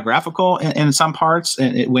autobiographical in some parts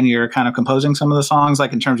when you're kind of composing some of the songs,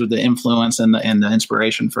 like in terms of the influence and the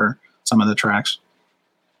inspiration for some of the tracks?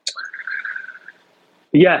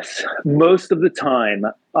 Yes. Most of the time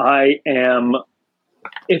I am,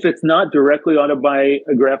 if it's not directly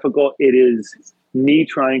autobiographical, it is me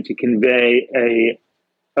trying to convey a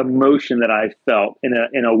emotion that I felt in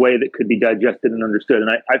a way that could be digested and understood. And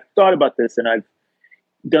I've thought about this, and I've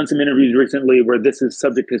done some interviews recently where this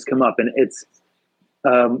subject has come up, and it's,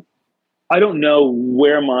 I don't know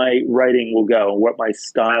where my writing will go, what my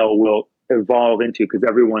style will evolve into, because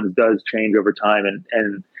everyone's does change over time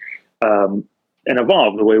and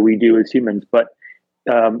evolve the way we do as humans. But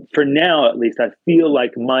for now, at least, I feel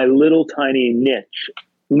like my little tiny niche,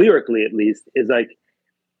 lyrically at least, is like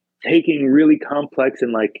taking really complex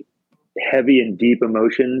and like heavy and deep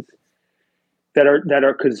emotions that are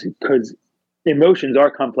because emotions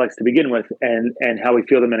are complex to begin with, and how we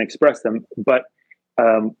feel them and express them. But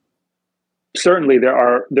certainly there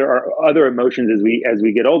are other emotions as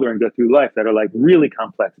we get older and go through life that are like really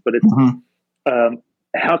complex. But it's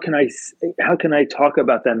how can I talk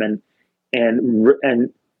about them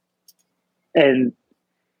and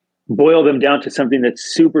boil them down to something that's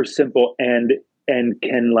super simple and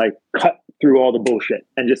can like cut through all the bullshit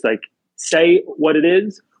and just like say what it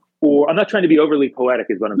is. Or I'm not trying to be overly poetic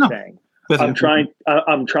is what I'm saying. I'm trying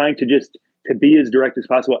to just to be as direct as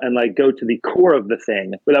possible and like go to the core of the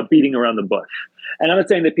thing without beating around the bush. And I'm not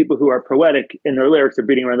saying that people who are poetic in their lyrics are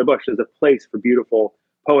beating around the bush. There's a place for beautiful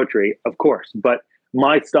poetry, of course, but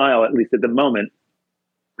my style, at least at the moment,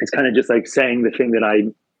 is kind of just like saying the thing that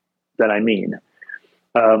I mean.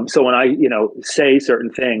 So when I, say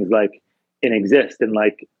certain things like in Exist and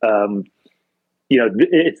like,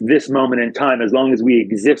 it's this moment in time, as long as we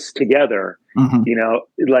exist together,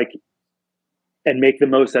 like, and make the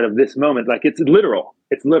most out of this moment. Like it's literal.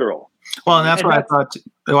 Well, and that's what I thought.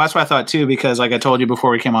 That's what I thought too, because like I told you before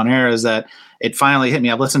we came on air, is that it finally hit me.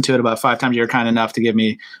 I've listened to it about 5 times. You're kind enough to give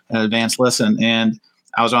me an advanced listen, and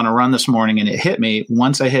I was on a run this morning, and it hit me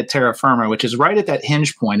once I hit Terra Firma, which is right at that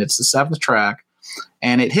hinge point. It's the 7th track,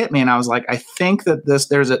 and it hit me, and I was like, I think that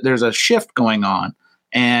there's a shift going on.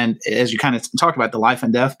 And as you kind of talked about the life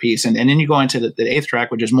and death piece, and then you go into the 8th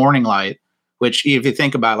track, which is Morning Light, which if you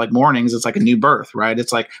think about like mornings, it's like a new birth, right?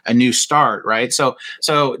 It's like a new start, right? So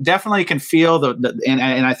definitely can feel and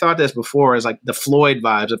I thought this before is like the Floyd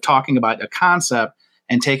vibes of talking about a concept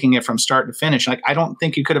and taking it from start to finish. Like, I don't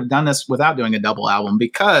think you could have done this without doing a double album,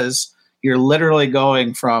 because you're literally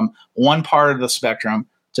going from one part of the spectrum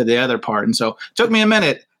to the other part. And so it took me a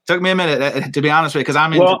minute to be honest with you, because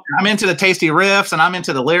I'm into the tasty riffs and I'm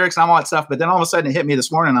into the lyrics and all that stuff. But then all of a sudden it hit me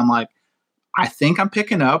this morning. I'm like, I think I'm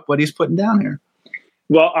picking up what he's putting down here.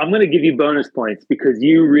 Well, I'm going to give you bonus points because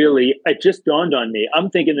it just dawned on me. I'm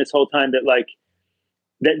thinking this whole time that like,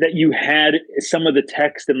 that you had some of the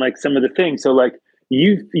text and like some of the things. So like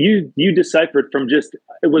you deciphered from just,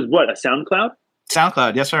 it was what, a SoundCloud?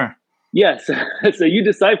 SoundCloud. Yes, sir. Yes. So you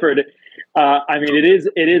deciphered. I mean,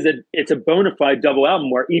 it's a bona fide double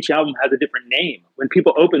album where each album has a different name. When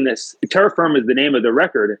people open this, Terra Firma is the name of the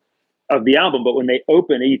record of the album, but when they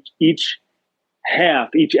open each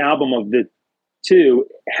album of the two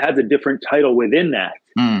has a different title within that.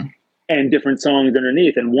 And different songs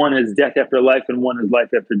underneath, and one is Death After Life, and one is Life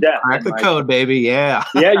After Death. Crack the code, baby! Yeah,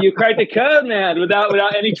 yeah, you cracked the code, man.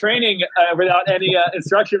 Without any training, without any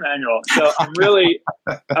instruction manual. So I'm really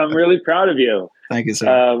proud of you. Thank you,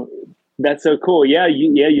 sir. That's so cool. Yeah,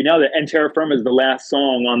 you nailed it. And Terra Firma is the last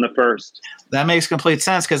song on the first. That makes complete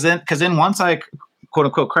sense because then once I quote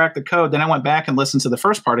unquote crack the code, then I went back and listened to the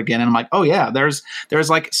first part again, and I'm like, oh yeah, there's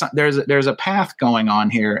a path going on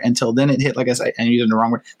here until then it hit, like I said, and using the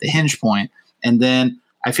wrong word, the hinge point. And then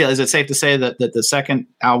I feel, is it safe to say that the second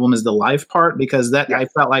album is the life part? Because that, I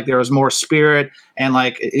felt like there was more spirit, and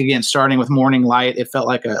like, again, starting with Morning Light, it felt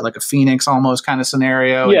like a Phoenix almost kind of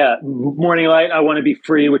scenario. Yeah. Morning Light, I Want to Be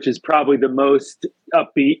Free, which is probably the most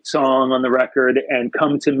upbeat song on the record, and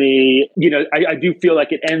Come to Me. You know, I do feel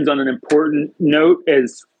like it ends on an important note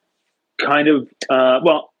as kind of,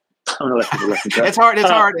 well, I'm going to let people listen to it. It's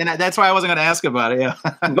hard. And that's why I wasn't going to ask about it. Yeah.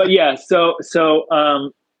 But yeah,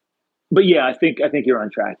 but yeah, I think you're on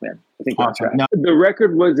track, man. I think you're on track. No. The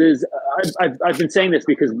record I've been saying this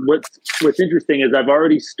because what's interesting is I've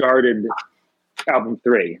already started album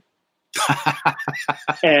 3.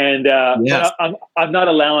 And yes. I'm not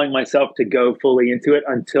allowing myself to go fully into it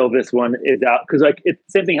until this one is out. Because like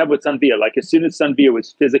same thing happened with Sun Via. Like as soon as Sun Via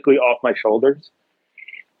was physically off my shoulders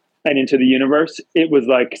and into the universe, it was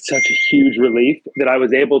like such a huge relief that I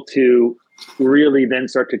was able to really then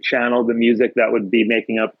start to channel the music that would be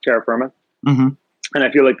making up Terra Firma. Mm-hmm. And I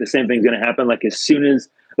feel like the same thing's going to happen. Like as soon as,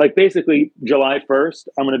 like basically July 1st,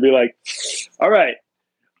 I'm going to be like, all right.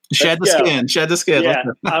 Shed the skin. Yeah,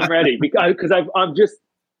 I'm ready because I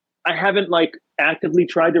haven't like actively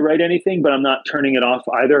tried to write anything, but I'm not turning it off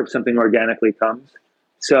either if something organically comes.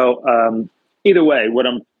 So either way, what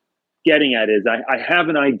I'm getting at is I have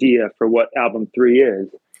an idea for what album 3 is,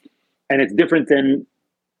 and it's different than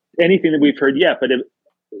anything that we've heard yet. But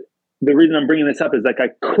the reason I'm bringing this up is like I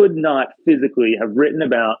could not physically have written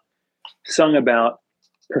about, sung about,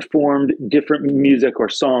 performed different music or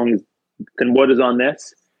songs than what is on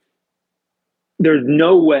this. There's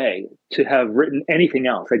no way to have written anything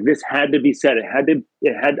else. Like this had to be said. I had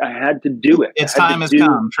to do it. Its time has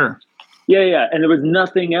come. Sure. Yeah. And there was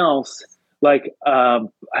nothing else. Like, I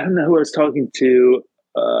don't know who I was talking to.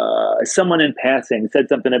 Someone in passing said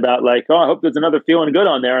something about like, oh, I hope there's another Feeling Good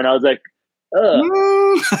on there. And I was like,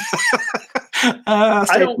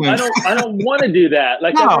 I don't want to do that.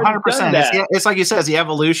 Like, no, 100%. It's like you said, it's the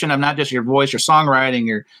evolution of not just your voice, your songwriting,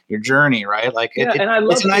 your journey, right? Like, and I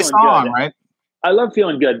love it's a nice song, good. Right? I love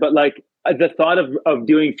Feeling Good, but like the thought of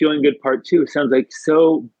doing Feeling Good Part 2 sounds like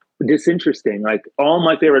so disinteresting. Like all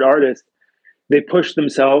my favorite artists, they push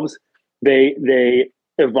themselves, they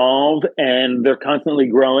evolve, and they're constantly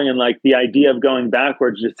growing. And like the idea of going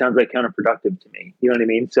backwards just sounds like counterproductive to me. You know what I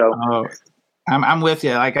mean? So I'm with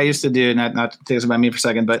you. Like I used to do, not to take this about me for a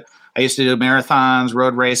second, but I used to do marathons,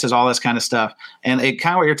 road races, all this kind of stuff. And it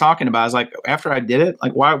kind of what you're talking about is like, after I did it,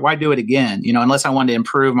 like why do it again? You know, unless I wanted to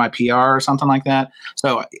improve my PR or something like that.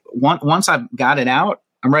 So once I got it out,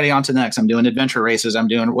 I'm ready on to the next. I'm doing adventure races. I'm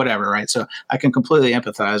doing whatever. Right. So I can completely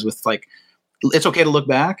empathize with like, it's okay to look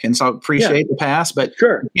back and so appreciate the past, but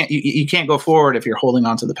sure, you can't go forward if you're holding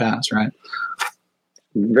on to the past. Right.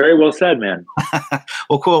 Very well said, man.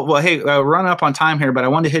 Well, cool. Well, hey, run up on time here, but I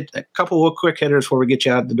wanted to hit a couple of quick hitters before we get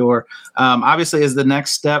you out the door. Obviously, is the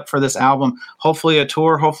next step for this album, hopefully a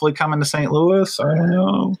tour, hopefully coming to St. Louis. I don't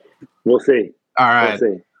know. We'll see. All right.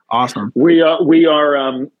 We'll see. Awesome. We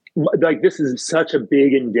are like, this is such a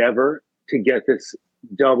big endeavor to get this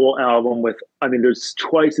double album with, I mean, there's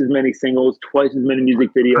twice as many singles, twice as many music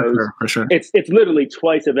videos. For sure. It's literally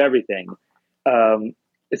twice of everything.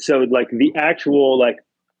 So like the actual like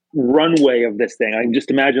runway of this thing, I can just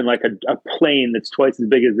imagine like a plane that's twice as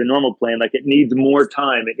big as the normal plane. Like it needs more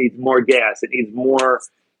time, it needs more gas, it needs more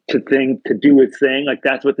to do its thing. Like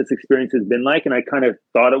that's what this experience has been like, and I kind of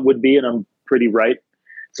thought it would be, and I'm pretty right.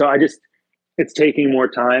 So it's taking more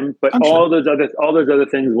time, but all those other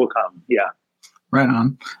things will come. Yeah. Right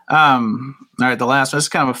on. All right, the last one. This is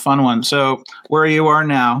kind of a fun one. So where you are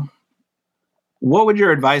now, what would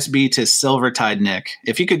your advice be to Silvertide Nick?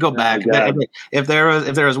 If you could go back, if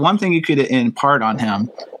there was one thing you could impart on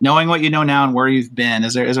him, knowing what you know now and where you've been,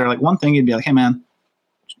 is there like one thing you'd be like, hey man,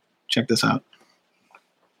 check this out?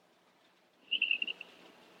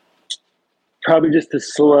 Probably just to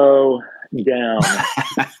slow down.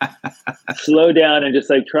 Slow down and just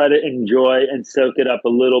like try to enjoy and soak it up a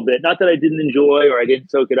little bit. Not that I didn't enjoy or I didn't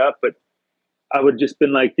soak it up, but I would just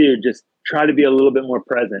been like, dude, just try to be a little bit more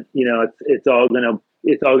present. You know, it's all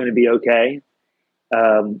gonna be okay.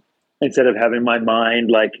 Instead of having my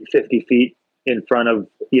mind like 50 feet in front of,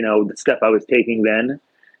 you know, the step I was taking then.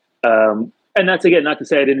 And that's, again, not to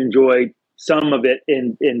say I didn't enjoy some of it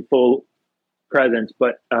in full presence,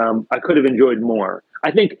 but I could have enjoyed more. I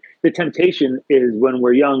think the temptation is when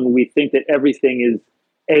we're young, we think that everything is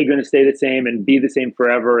going to stay the same and be the same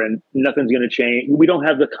forever and nothing's going to change. We don't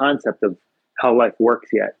have the concept of how life works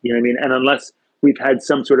yet. You know what I mean? And unless we've had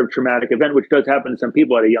some sort of traumatic event, which does happen to some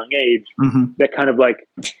people at a young age, that kind of like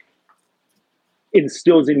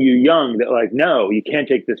instills in you young that like, no, you can't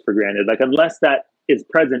take this for granted. Like, unless that is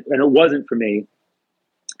present, and it wasn't for me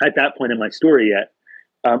at that point in my story yet,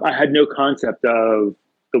 I had no concept of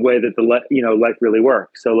the way that life really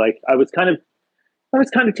works. So like, I was kind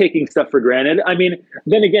of taking stuff for granted. I mean,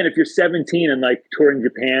 then again, if you're 17 and like touring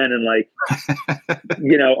Japan and like,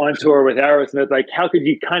 you know, on tour with Aerosmith, like how could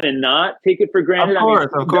you kind of not take it for granted?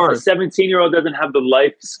 Of course. A 17-year-old doesn't have the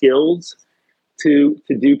life skills to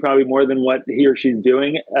do probably more than what he or she's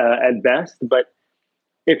doing at best. But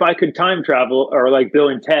if I could time travel, or like Bill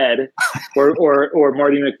and Ted or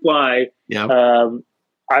Marty McFly,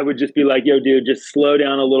 I would just be like, yo, dude, just slow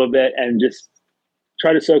down a little bit and just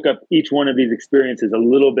try to soak up each one of these experiences a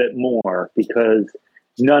little bit more, because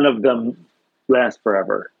none of them last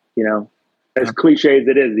forever, you know, as cliche as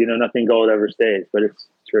it is, you know, nothing gold ever stays, but it's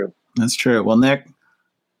true. That's true. Well, Nick,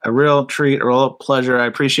 a real treat, a real pleasure. I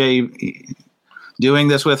appreciate you doing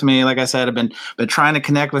this with me. Like I said, I've been trying to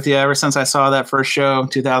connect with you ever since I saw that first show,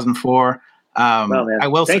 2004. Well,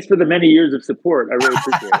 man, thanks for the many years of support. I really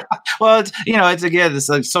appreciate it. Well, it's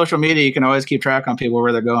like social media. You can always keep track on people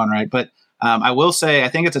where they're going, right? But I will say, I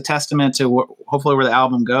think it's a testament to hopefully where the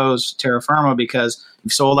album goes, Terra Firma, because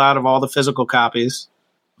you've sold out of all the physical copies,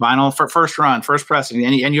 vinyl for first run, first pressing,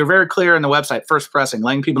 and you're very clear in the website, first pressing,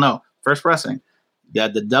 letting people know, first pressing. You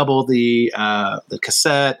had the double, the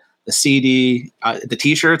cassette, the CD, the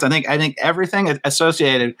T-shirts. I think everything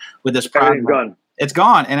associated with this product, it's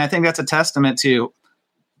gone, and I think that's a testament to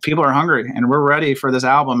people are hungry and we're ready for this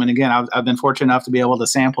album. And again, I've been fortunate enough to be able to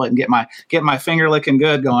sample it and get my finger licking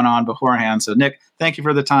good going on beforehand. So Nick, thank you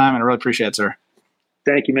for the time, and I really appreciate it, sir.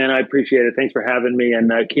 Thank you, man. I appreciate it. Thanks for having me,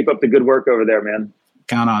 and keep up the good work over there, man.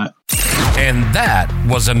 Count on it. And that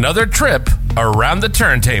was another trip around the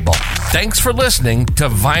turntable. Thanks for listening to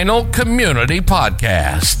Vinyl Community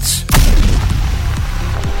Podcasts.